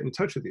if we get in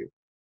touch with you.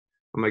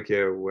 I'm like,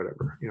 yeah,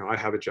 whatever. You know, I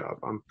have a job.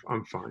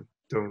 I'm fine.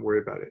 Don't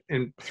worry about it.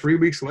 And 3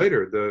 weeks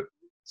later, the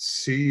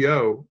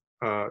CEO,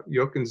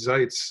 Jochen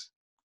Zeitz,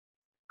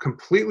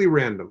 completely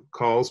random,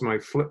 calls my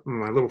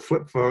little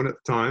flip phone at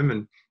the time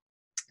and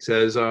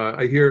says,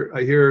 I hear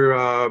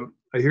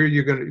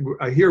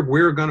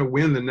we're gonna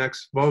win the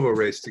next Volvo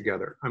race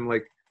together. I'm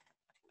like,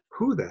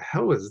 who the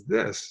hell is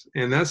this?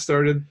 And that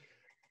started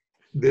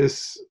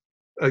this,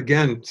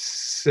 again,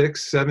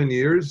 6-7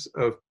 years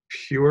of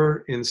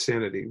pure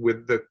insanity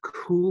with the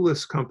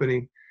coolest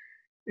company,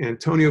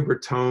 Antonio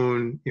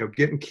Bertone, you know,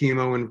 getting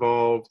Chemo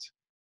involved,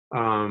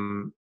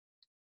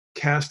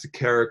 cast of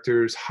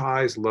characters,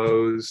 highs,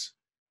 lows.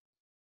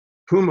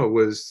 Puma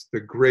was the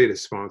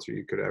greatest sponsor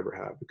you could ever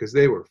have because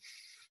they were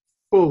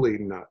fully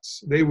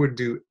nuts. They would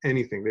do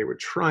anything. They would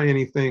try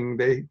anything.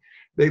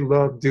 They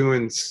loved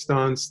doing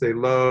stunts. They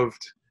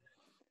loved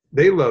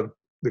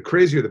the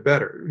crazier the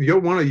better.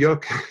 One of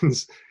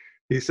Jochens,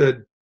 he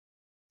said,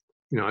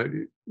 you know,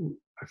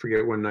 I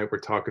forget, one night we're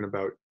talking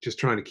about just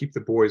trying to keep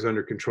the boys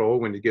under control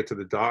when you get to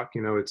the dock.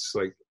 You know, it's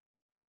like,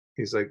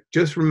 he's like,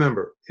 just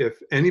remember, if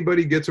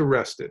anybody gets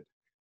arrested,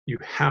 you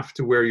have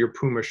to wear your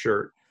Puma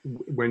shirt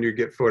when you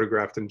get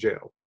photographed in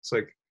jail. It's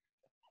like,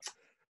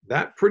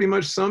 that pretty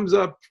much sums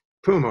up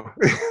Puma.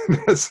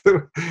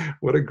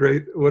 What a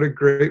great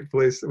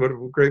place to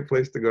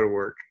go to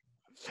work.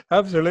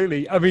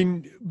 Absolutely. I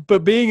mean,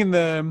 but being in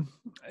the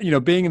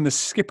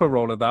skipper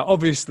role of that,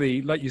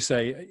 obviously, like you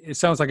say, it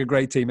sounds like a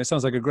great team. It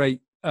sounds like a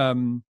great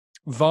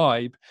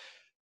vibe,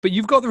 but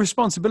you've got the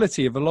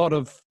responsibility of a lot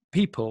of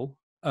people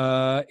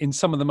in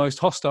some of the most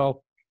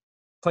hostile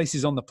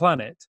places on the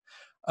planet.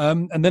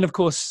 And then, of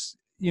course,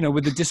 you know,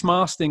 with the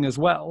dismasting as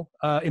well,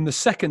 in the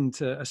second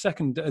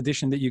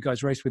edition that you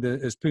guys raced with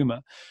as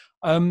Puma,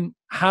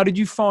 how did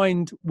you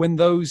find when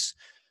those,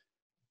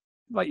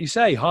 like you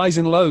say, highs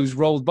and lows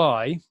rolled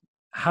by?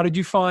 How did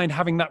you find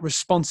having that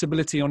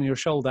responsibility on your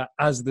shoulder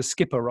as the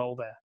skipper role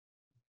there?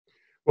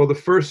 Well, the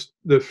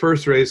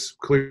first race,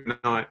 clearly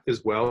not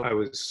as well. I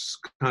was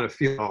kind of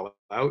feeling all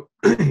out.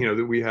 You know,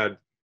 that we had, I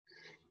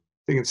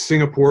think in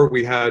Singapore,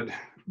 we had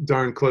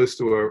darn close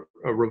to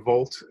a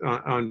revolt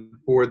on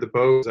board the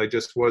boat. I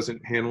just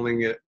wasn't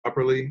handling it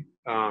properly.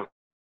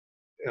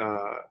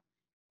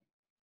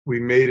 We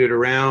made it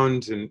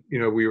around, and you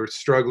know, we were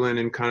struggling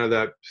in kind of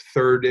that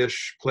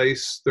third-ish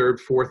place,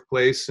 fourth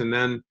place, and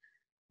then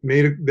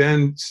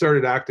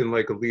started acting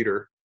like a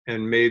leader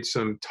and made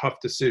some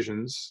tough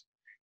decisions.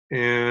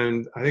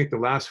 And I think the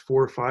last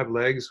 4 or 5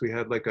 legs, we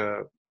had like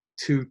a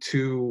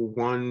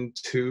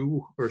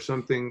 2-2-1-2 or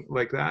something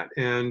like that.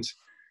 And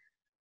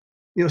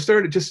you know,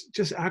 started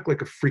just act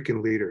like a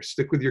freaking leader.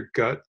 Stick with your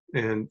gut.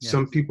 And Yes.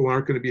 Some people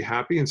aren't going to be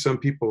happy, and some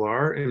people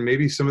are. And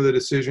maybe some of the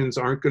decisions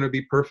aren't going to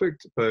be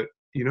perfect, but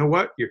you know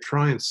what? You're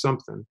trying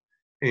something,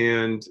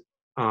 and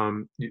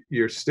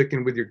you're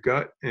sticking with your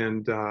gut.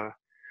 And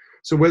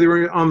so whether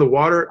you're on the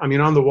water,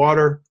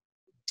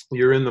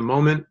 you're in the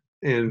moment.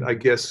 And I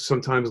guess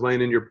sometimes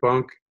laying in your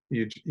bunk,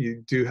 you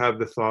do have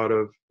the thought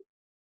of,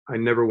 I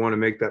never want to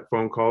make that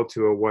phone call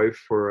to a wife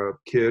or a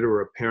kid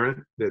or a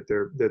parent that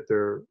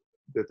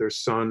their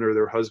son or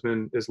their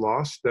husband is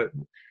lost.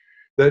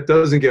 That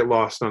doesn't get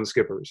lost on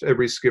skippers.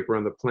 Every skipper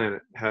on the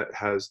planet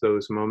has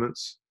those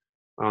moments.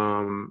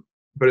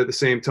 But at the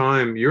same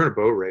time, you're in a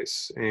boat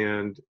race,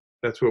 and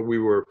that's what we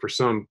were. For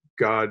some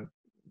God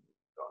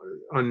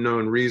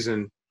unknown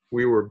reason,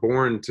 we were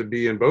born to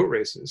be in boat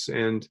races,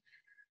 and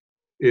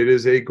it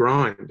is a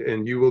grind,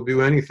 and you will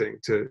do anything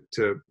to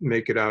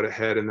make it out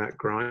ahead in that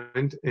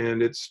grind.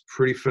 And it's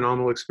pretty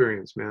phenomenal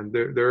experience, man.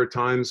 There are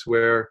times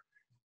where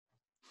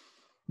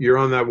you're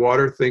on that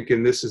water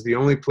thinking, this is the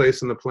only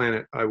place on the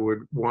planet I would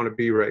want to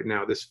be right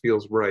now. This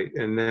feels right.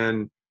 And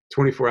then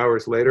 24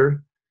 hours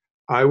later,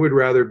 I would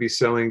rather be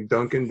selling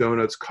Dunkin'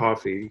 Donuts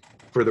coffee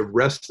for the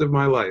rest of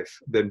my life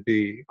than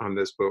be on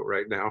this boat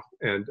right now.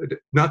 And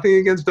nothing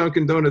against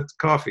Dunkin' Donuts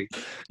coffee.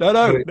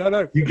 No.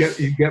 You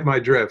get my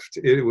drift.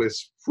 It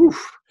was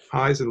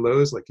highs and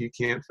lows like you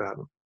can't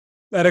fathom.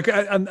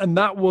 And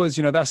that was,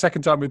 you know, that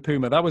second time with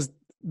Puma, that was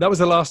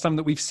the last time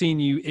that we've seen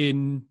you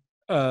in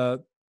the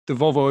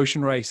Volvo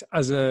Ocean Race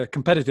as a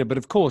competitor, but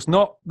of course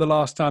not the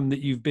last time that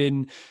you've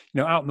been,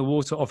 you know, out in the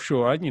water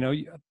offshore. You know,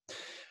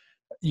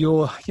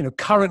 you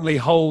currently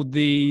hold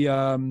the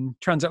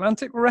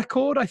transatlantic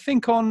record, I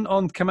think,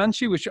 on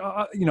Comanche, which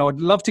you know,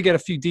 I'd love to get a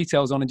few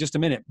details on in just a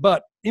minute.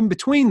 But in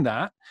between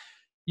that,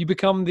 you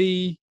become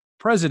the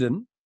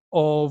president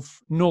of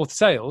North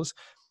Sails.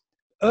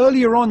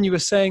 Earlier on, you were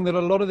saying that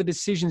a lot of the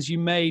decisions you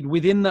made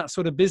within that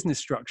sort of business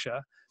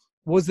structure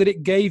was that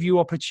it gave you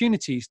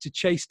opportunities to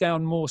chase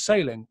down more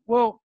sailing.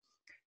 Well,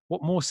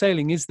 what more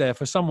sailing is there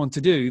for someone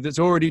to do that's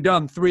already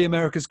done 3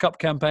 America's Cup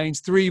campaigns,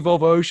 3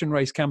 Volvo Ocean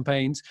Race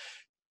campaigns?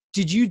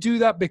 Did you do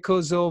that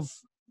because of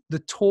the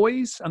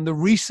toys and the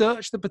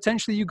research that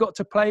potentially you got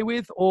to play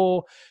with,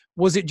 or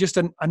was it just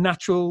a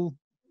natural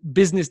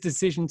business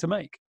decision to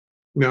make?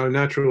 No,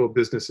 natural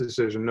business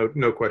decision,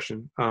 no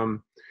question.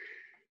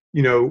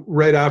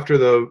 Right after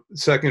the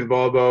second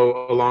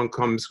Volvo, along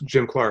comes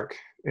Jim Clark,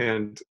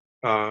 and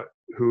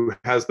who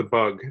has the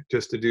bug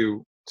just to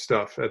do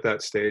stuff at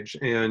that stage.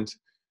 And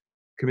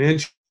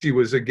Comanche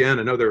was, again,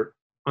 another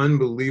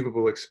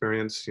unbelievable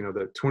experience.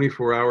 The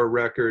 24-hour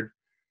record,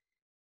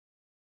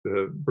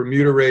 the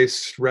Bermuda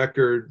race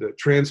record, the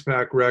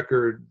Transpac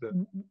record.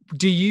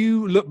 Do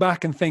you look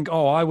back and think,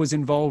 oh, I was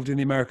involved in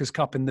the America's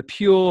Cup in the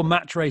pure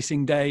match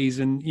racing days,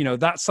 and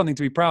that's something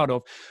to be proud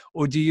of?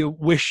 Or do you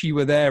wish you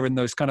were there in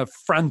those kind of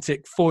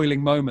frantic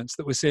foiling moments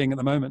that we're seeing at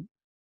the moment?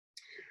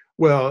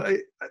 Well,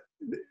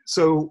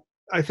 so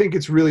I think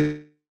it's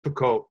really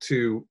difficult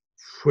to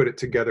put it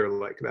together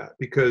like that,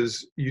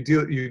 because you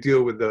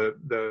deal with the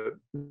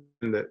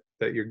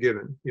that you're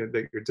given,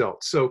 that you're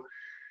dealt. So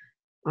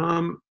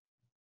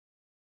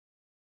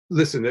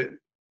listen,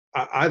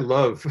 I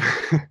love,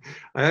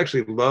 I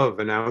actually love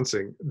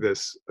announcing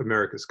this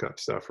America's Cup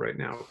stuff right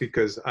now,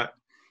 because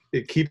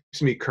it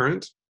keeps me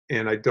current,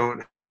 and I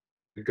don't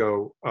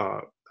go,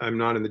 I'm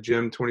not in the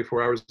gym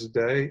 24 hours a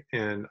day,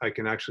 and I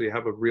can actually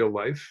have a real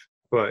life,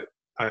 but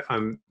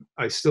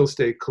I still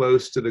stay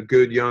close to the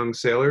good young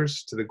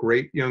sailors, to the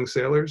great young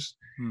sailors,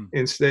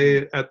 and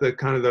stay at the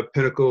kind of the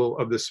pinnacle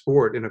of the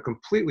sport in a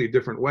completely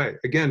different way.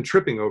 Again,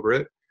 tripping over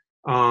it,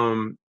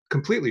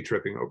 completely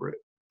tripping over it.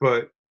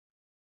 But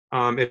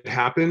it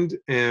happened,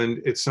 and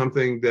it's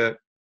something that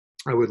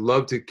I would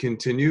love to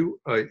continue.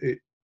 I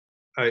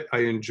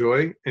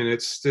enjoy, and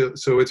it's still,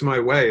 so it's my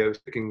way of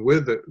sticking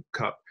with the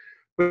Cup.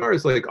 But as far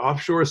as like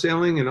offshore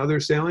sailing and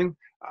other sailing,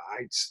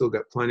 I still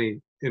got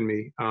plenty in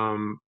me.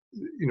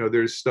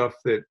 There's stuff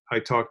that I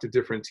talk to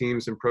different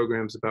teams and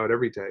programs about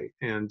every day,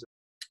 and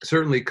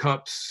certainly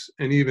Cups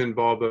and even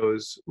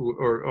Volvos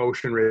or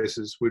ocean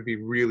races would be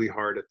really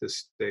hard at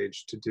this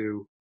stage to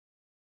do.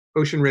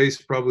 Ocean race,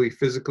 probably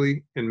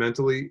physically and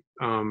mentally,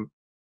 it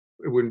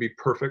wouldn't be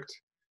perfect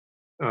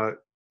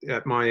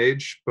at my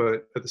age,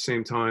 but at the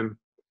same time,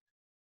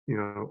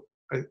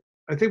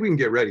 I think we can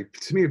get ready.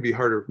 To me, it'd be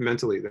harder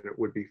mentally than it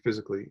would be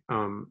physically.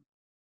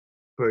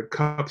 But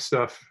Cup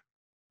stuff,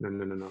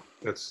 no,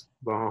 that's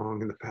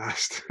long in the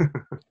past.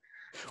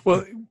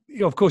 Well,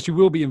 of course, you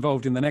will be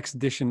involved in the next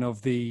edition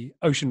of the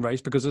ocean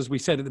race, because as we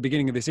said at the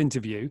beginning of this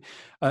interview,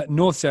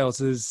 North Sails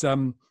is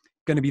going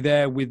to be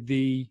there with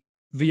the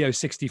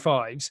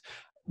VO65s.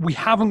 We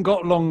haven't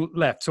got long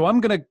left, so I'm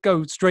going to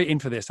go straight in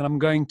for this, and I'm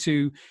going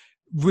to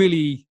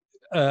really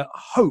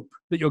hope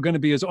that you're going to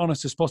be as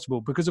honest as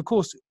possible, because of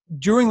course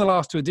during the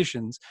last 2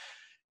 editions,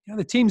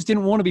 the teams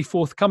didn't want to be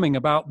forthcoming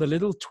about the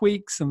little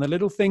tweaks and the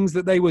little things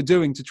that they were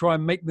doing to try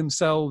and make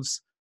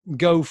themselves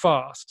go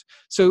fast.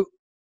 So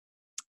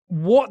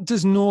what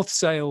does North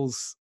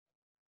Sails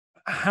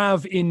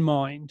have in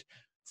mind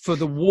for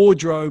the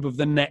wardrobe of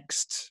the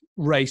next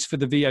race for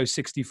the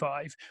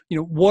VO65?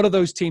 What are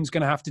those teams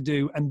going to have to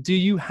do? And do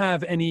you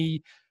have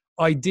any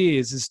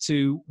ideas as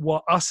to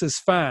what us as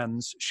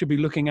fans should be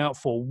looking out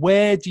for?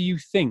 Where do you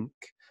think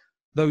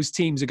those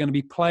teams are going to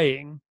be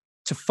playing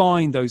to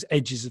find those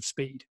edges of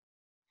speed?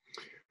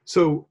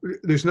 So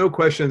there's no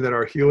question that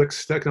our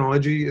Helix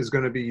technology is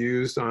going to be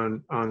used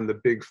on the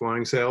big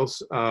flying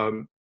sails.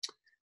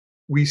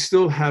 We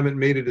still haven't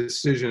made a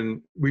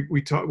decision.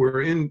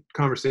 We're in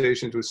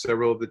conversations with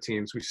several of the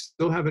teams. We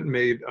still haven't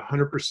made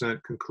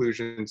 100%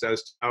 conclusions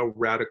as to how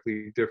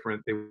radically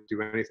different they would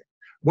do anything.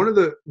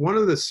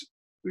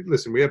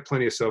 Listen, we have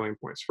plenty of selling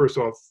points. First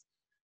off,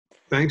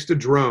 thanks to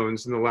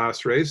drones in the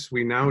last race,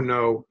 we now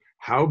know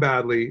how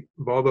badly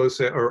Volvo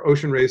or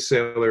ocean race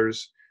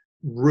sailors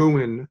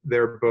ruin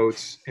their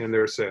boats and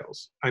their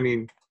sails. I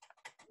mean,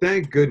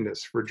 thank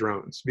goodness for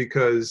drones,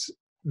 because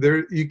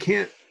you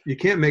can't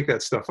make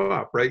that stuff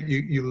up, right?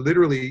 You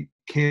literally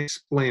can't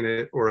explain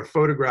it, or a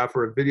photograph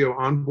or a video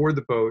on board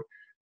the boat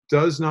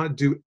does not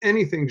do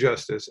anything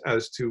justice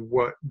as to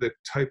what the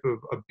type of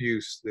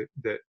abuse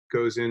that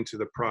goes into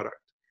the product.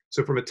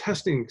 So from a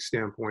testing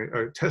standpoint,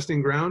 or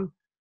testing ground,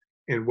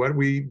 and what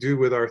we do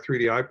with our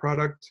 3DI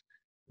product,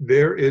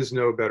 there is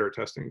no better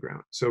testing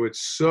ground. So it's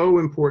so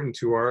important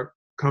to our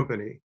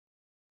company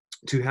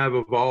to have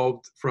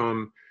evolved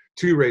from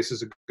 2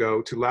 races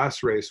ago to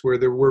last race, where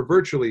there were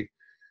virtually,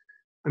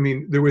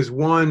 there was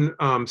one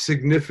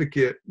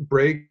significant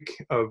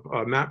break of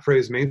Matt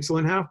Frey's mainsail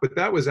in half, but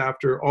that was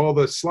after all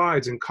the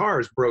slides and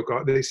cars broke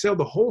off. They sailed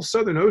the whole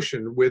Southern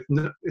Ocean with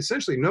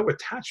essentially no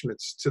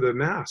attachments to the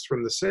mast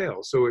from the sail.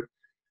 So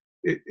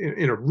it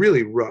in a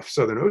really rough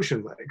Southern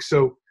Ocean leg.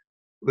 So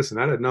listen,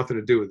 that had nothing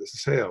to do with the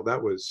sail.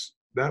 That was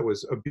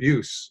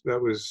abuse. That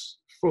was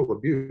full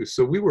abuse.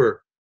 So we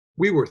were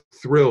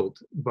thrilled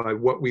by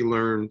what we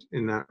learned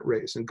in that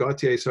race. And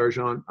Gautier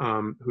Sargent,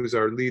 who's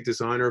our lead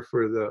designer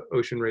for the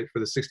ocean race for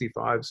the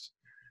 65s,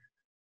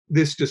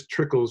 this just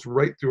trickles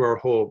right through our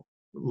whole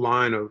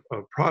line of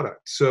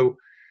product. So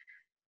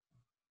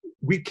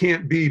we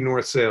can't be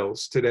North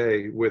Sails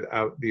today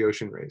without the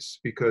ocean race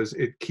because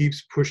it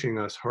keeps pushing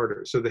us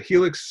harder. So the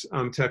Helix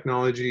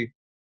technology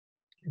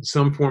in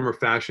some form or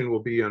fashion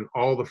will be on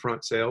all the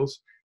front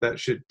sails. That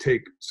should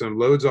take some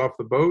loads off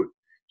the boat,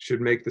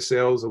 should make the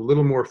sails a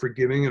little more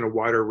forgiving and a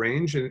wider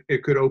range, and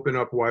it could open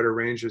up wider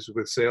ranges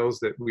with sails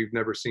that we've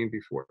never seen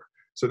before.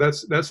 So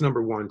that's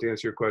number one, to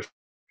answer your question.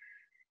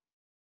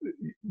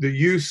 The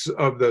use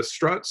of the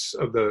struts,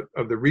 of the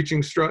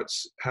reaching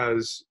struts,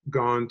 has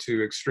gone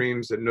to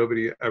extremes that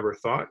nobody ever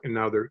thought, and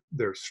now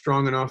they're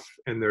strong enough,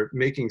 and they're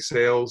making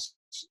sails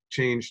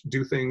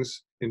do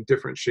things in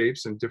different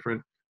shapes and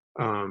different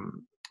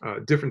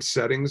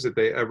settings that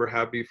they ever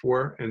have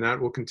before, and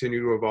that will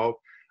continue to evolve.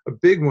 A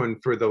big one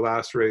for the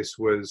last race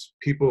was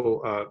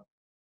people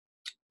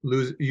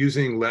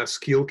using less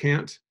keel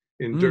cant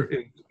in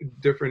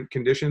different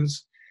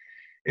conditions,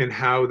 and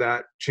how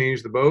that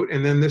changed the boat.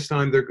 And then this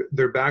time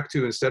they're back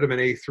to, instead of an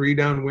A3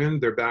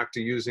 downwind, they're back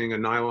to using a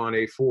nylon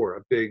A4,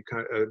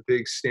 a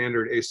big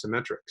standard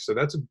asymmetric. So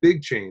that's a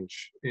big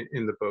change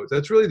in the boat.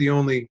 That's really the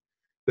only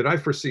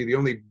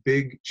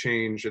big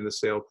change in the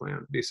sail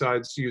plan,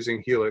 besides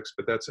using Helix,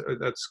 but that's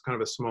kind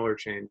of a smaller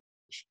change.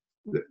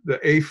 The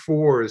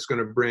A4 is going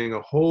to bring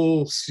a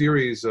whole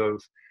series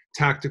of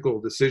tactical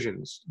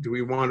decisions. Do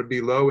we want to be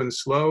low and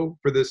slow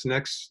for this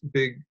next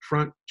big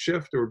front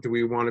shift, or do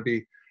we want to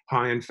be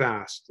high and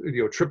fast,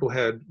 triple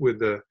head with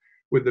the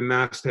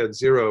masthead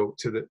 0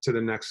 to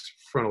the next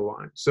frontal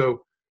line?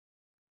 So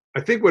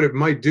I think what it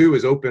might do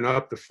is open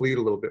up the fleet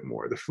a little bit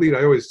more. The fleet,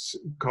 I always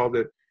called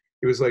it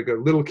was like a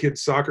little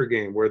kid's soccer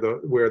game where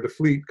the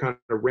fleet kind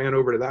of ran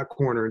over to that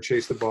corner and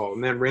chased the ball,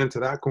 and then ran to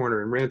that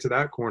corner and ran to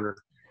that corner.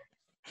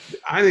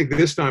 I think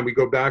this time we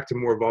go back to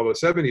more Volvo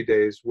 70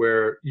 days,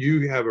 where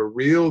you have a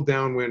real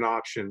downwind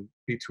option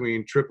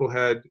between triple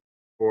head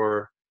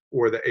or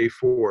the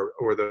A4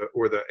 or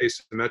the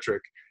asymmetric,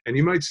 and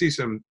you might see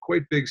some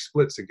quite big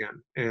splits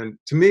again. And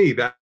to me,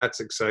 that's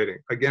exciting.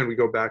 Again, we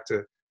go back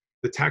to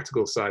the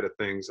tactical side of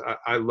things.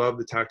 I love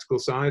the tactical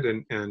side,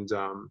 and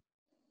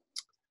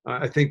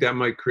I think that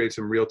might create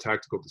some real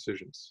tactical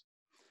decisions.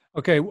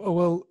 Okay,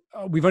 well,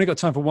 we've only got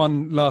time for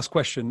one last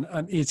question,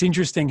 and it's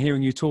interesting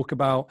hearing you talk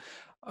about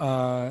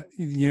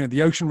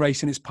the ocean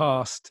race in its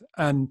past,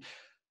 and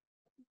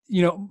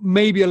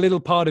maybe a little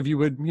part of you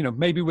would,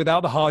 maybe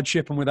without the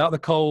hardship and without the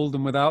cold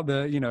and without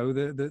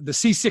the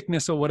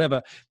seasickness or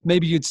whatever,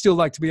 maybe you'd still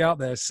like to be out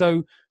there.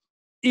 So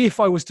if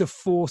I was to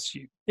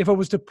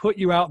put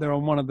you out there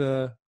on one of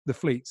the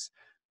fleets,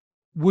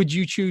 would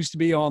you choose to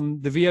be on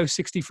the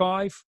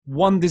VO65,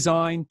 one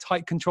design,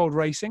 tight controlled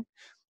racing?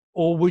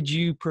 Or would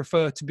you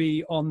prefer to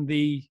be on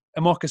the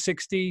Amoca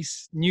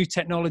 60s, new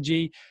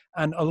technology,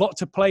 and a lot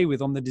to play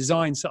with on the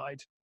design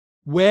side?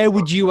 Where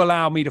would you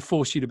allow me to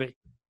force you to be?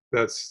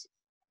 That's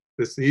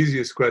the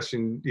easiest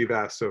question you've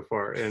asked so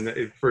far,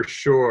 and for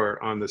sure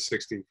on the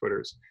 60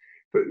 footers.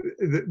 But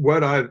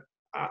what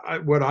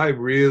I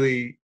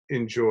really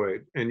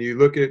enjoyed, and you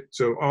look at,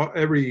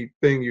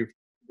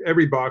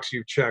 every box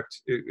you've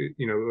checked,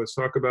 let's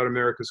talk about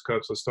America's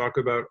Cups. Let's talk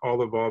about all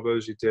the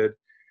Volvos you did.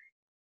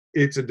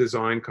 It's a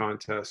design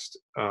contest,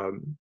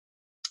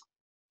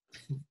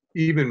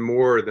 even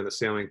more than a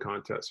sailing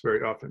contest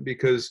very often,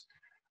 because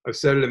I've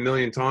said it a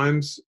million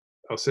times.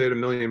 I'll say it a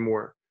million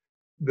more.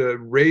 The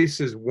race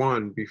is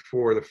won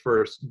before the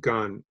first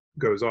gun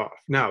goes off.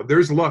 Now,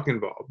 there's luck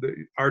involved.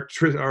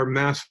 Our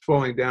mast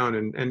falling down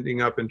and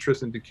ending up in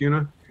Tristan da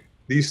Cunha,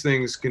 these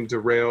things can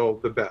derail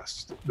the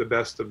best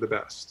of the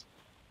best.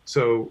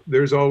 So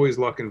there's always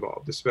luck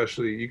involved,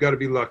 especially you got to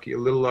be lucky, a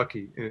little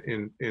lucky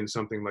in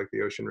something like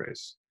the ocean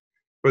race.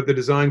 But the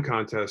design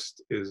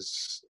contest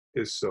is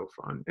so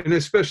fun. And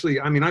especially,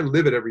 I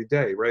live it every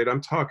day, right?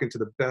 I'm talking to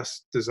the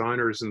best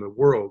designers in the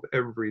world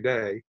every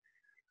day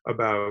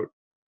about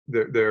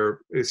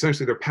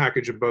essentially their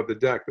package above the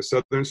deck, the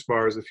Southern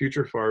Spars, the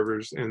Future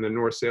Farbers, and the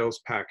North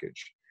Sails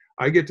package.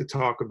 I get to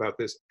talk about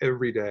this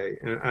every day,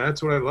 and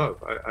that's what I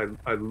love.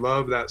 I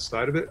love that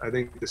side of it. I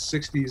think the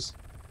 60s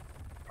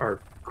are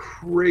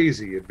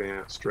crazy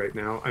advanced right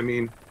now.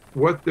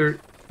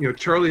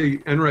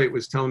 Charlie Enright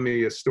was telling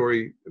me a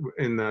story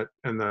in the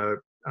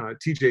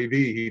TJV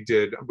he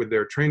did with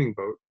their training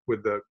boat,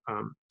 with the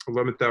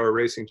 11th hour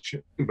racing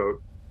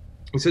boat.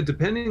 He said,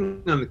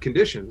 depending on the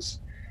conditions,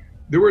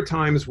 there were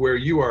times where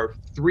you are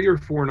 3 or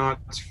 4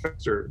 knots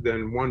faster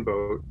than one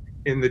boat.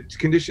 In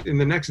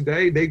the next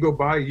day, they go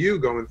by you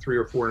going 3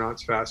 or 4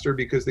 knots faster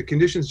because the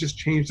conditions just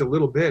changed a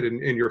little bit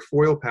in your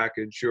foil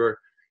package, your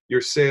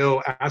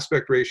sail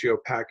aspect ratio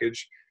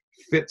package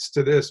fits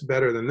to this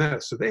better than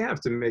this. So they have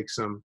to make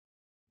some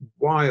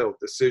wild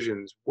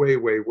decisions way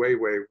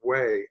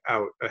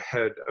out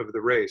ahead of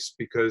the race,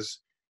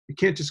 because you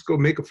can't just go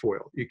make a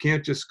foil. You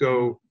can't just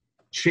go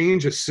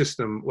change a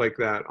system like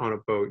that on a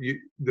boat.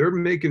 They're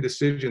making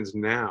decisions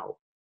now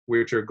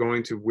which are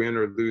going to win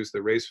or lose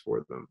the race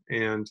for them.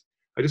 And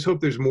I just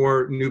hope there's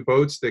more new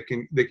boats that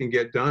can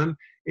get done.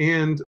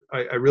 And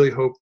I really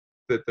hope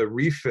that the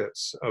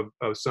refits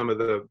of some of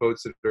the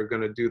boats that are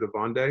going to do the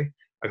Vendée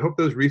I hope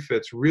those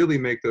refits really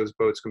make those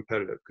boats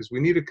competitive, because we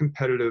need a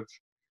competitive,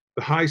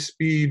 the high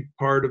speed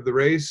part of the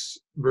race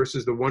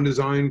versus the one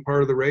design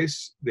part of the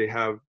race. They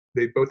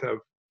both have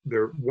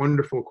their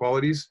wonderful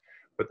qualities,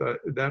 but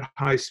that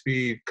high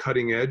speed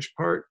cutting edge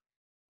part,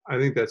 I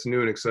think that's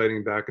new and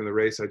exciting back in the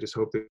race. I just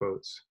hope it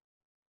boats.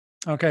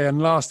 Okay.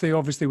 And lastly,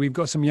 obviously, we've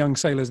got some young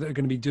sailors that are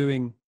going to be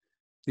doing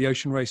the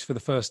ocean race for the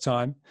first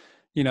time.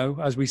 You know,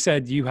 as we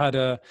said, you had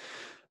a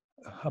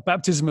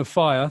baptism of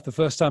fire the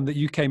first time that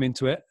you came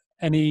into it.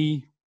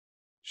 Any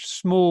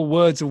small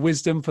words of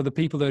wisdom for the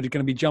people that are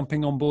going to be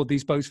jumping on board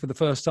these boats for the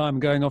first time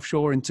and going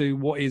offshore into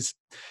what is,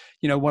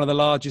 you know, one of the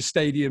largest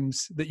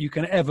stadiums that you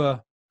can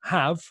ever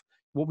have?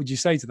 What would you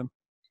say to them?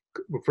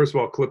 Well, first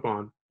of all, clip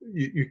on.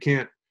 You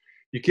can't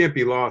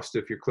be lost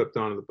if you're clipped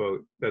onto the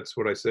boat. That's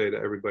what I say to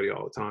everybody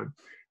all the time.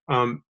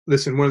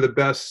 Listen, one of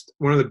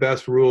the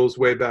best rules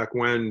way back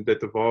when that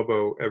the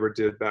Volvo ever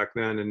did back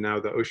then, and now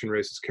the ocean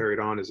race is carried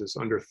on, is this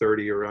under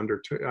 30 or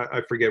under,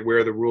 I forget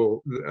where the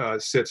rule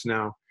sits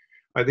now.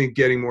 I think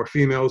getting more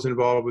females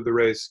involved with the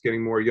race,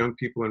 getting more young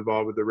people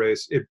involved with the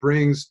race, it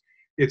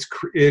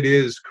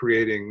is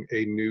creating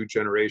a new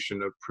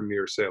generation of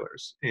premier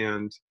sailors.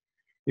 And,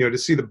 you know, to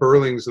see the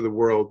Burlings of the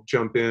world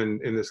jump in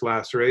this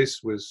last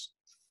race was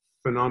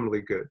phenomenally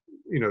good.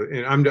 You know,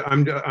 and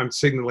I'm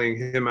signaling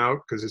him out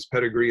because his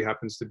pedigree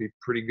happens to be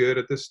pretty good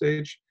at this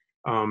stage.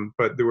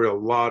 But there were a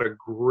lot of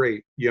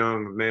great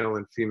young male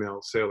and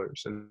female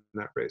sailors in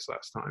that race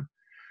last time.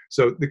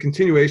 So the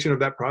continuation of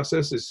that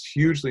process is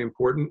hugely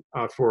important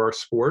for our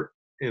sport,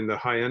 in the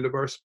high end of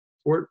our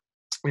sport.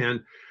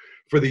 And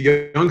for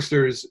the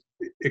youngsters,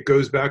 it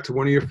goes back to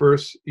one of your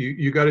first,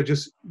 you got to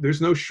just,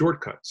 there's no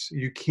shortcuts.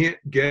 You can't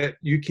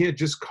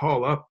just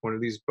call up one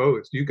of these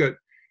boats.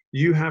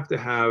 You have to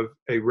have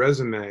a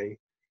resume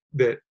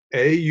that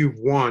A, you've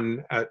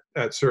won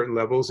at certain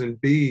levels, and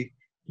B,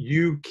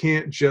 you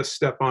can't just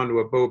step onto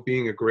a boat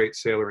being a great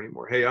sailor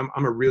anymore. Hey, I'm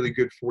a really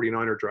good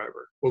 49er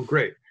driver. Well,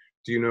 great.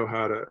 Do you know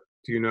how to,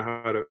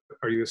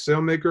 are you a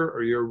sailmaker?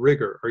 Are you a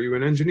rigger? Are you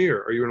an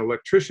engineer? Are you an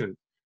electrician?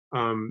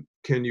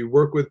 Can you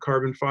work with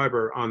carbon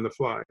fiber on the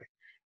fly?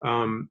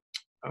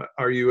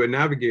 Are you a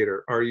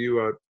navigator? Are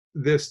you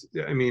this?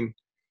 I mean,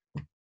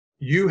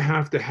 you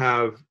have to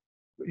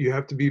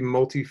be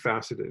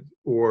multifaceted,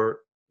 or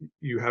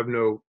you have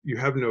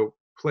no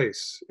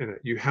place in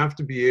it. You have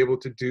to be able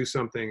to do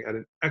something at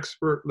an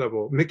expert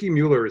level. Mickey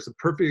Mueller is the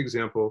perfect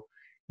example.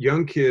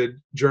 Young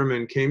kid,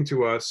 German, came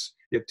to us.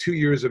 He had 2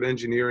 years of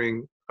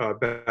engineering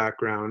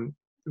background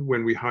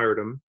when we hired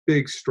him.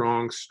 Big,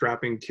 strong,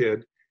 strapping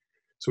kid.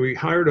 So we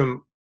hired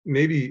him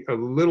maybe a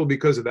little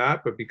because of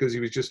that, but because he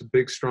was just a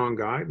big, strong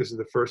guy. This is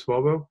the first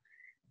Volvo.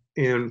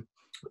 And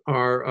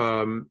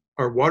our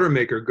water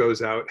maker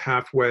goes out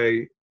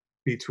halfway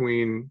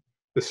between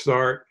the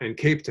start and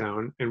Cape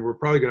Town, and we're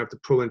probably gonna have to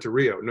pull into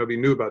Rio. Nobody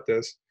knew about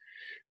this.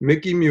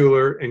 Mickey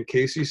Mueller and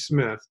Casey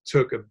Smith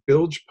took a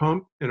bilge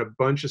pump and a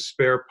bunch of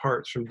spare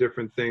parts from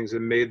different things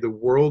and made the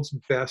world's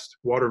best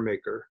water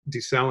maker,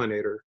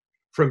 desalinator,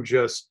 from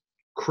just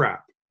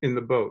crap in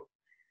the boat.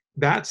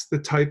 That's the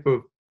type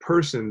of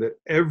person that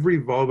every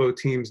Volvo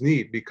teams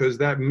need, because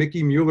that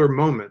Mickey Mueller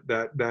moment,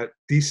 that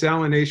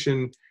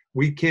desalination,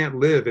 we can't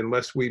live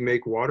unless we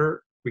make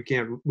water. We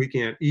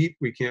can't eat,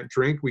 we can't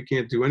drink, we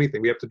can't do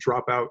anything. We have to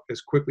drop out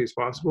as quickly as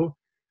possible.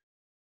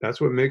 That's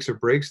what makes or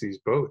breaks these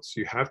boats.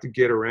 You have to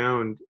get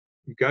around.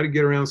 You got to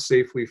get around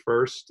safely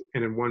first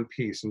and in one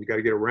piece, and you got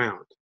to get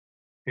around.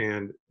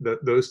 And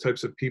those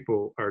types of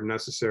people are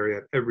necessary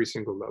at every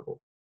single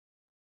level.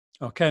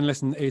 Okay, and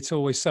listen, it's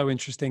always so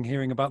interesting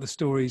hearing about the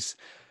stories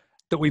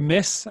that we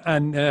miss,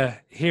 and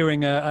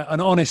hearing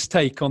an honest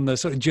take on the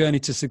sort of journey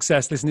to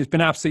success. Listen, it's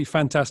been absolutely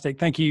fantastic.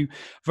 Thank you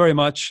very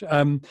much.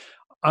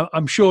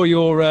 I'm sure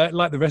you're,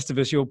 like the rest of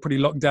us, you're pretty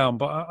locked down,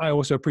 but I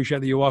also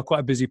appreciate that you are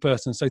quite a busy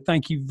person. So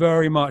thank you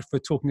very much for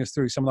talking us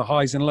through some of the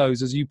highs and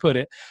lows, as you put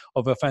it,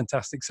 of a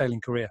fantastic sailing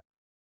career.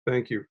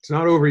 Thank you. It's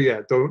not over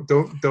yet.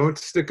 Don't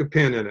stick a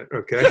pin in it,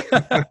 okay?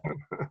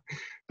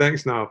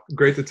 Thanks, Niall.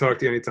 Great to talk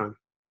to you anytime.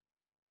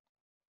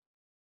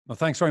 Well,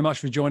 thanks very much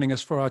for joining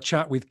us for our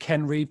chat with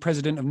Ken Reed,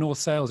 president of North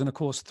Sails, and of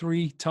course,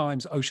 3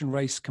 times ocean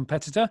race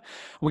competitor.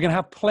 We're going to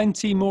have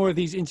plenty more of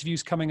these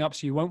interviews coming up,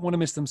 so you won't want to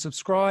miss them.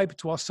 Subscribe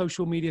to our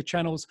social media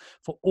channels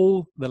for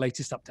all the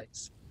latest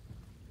updates.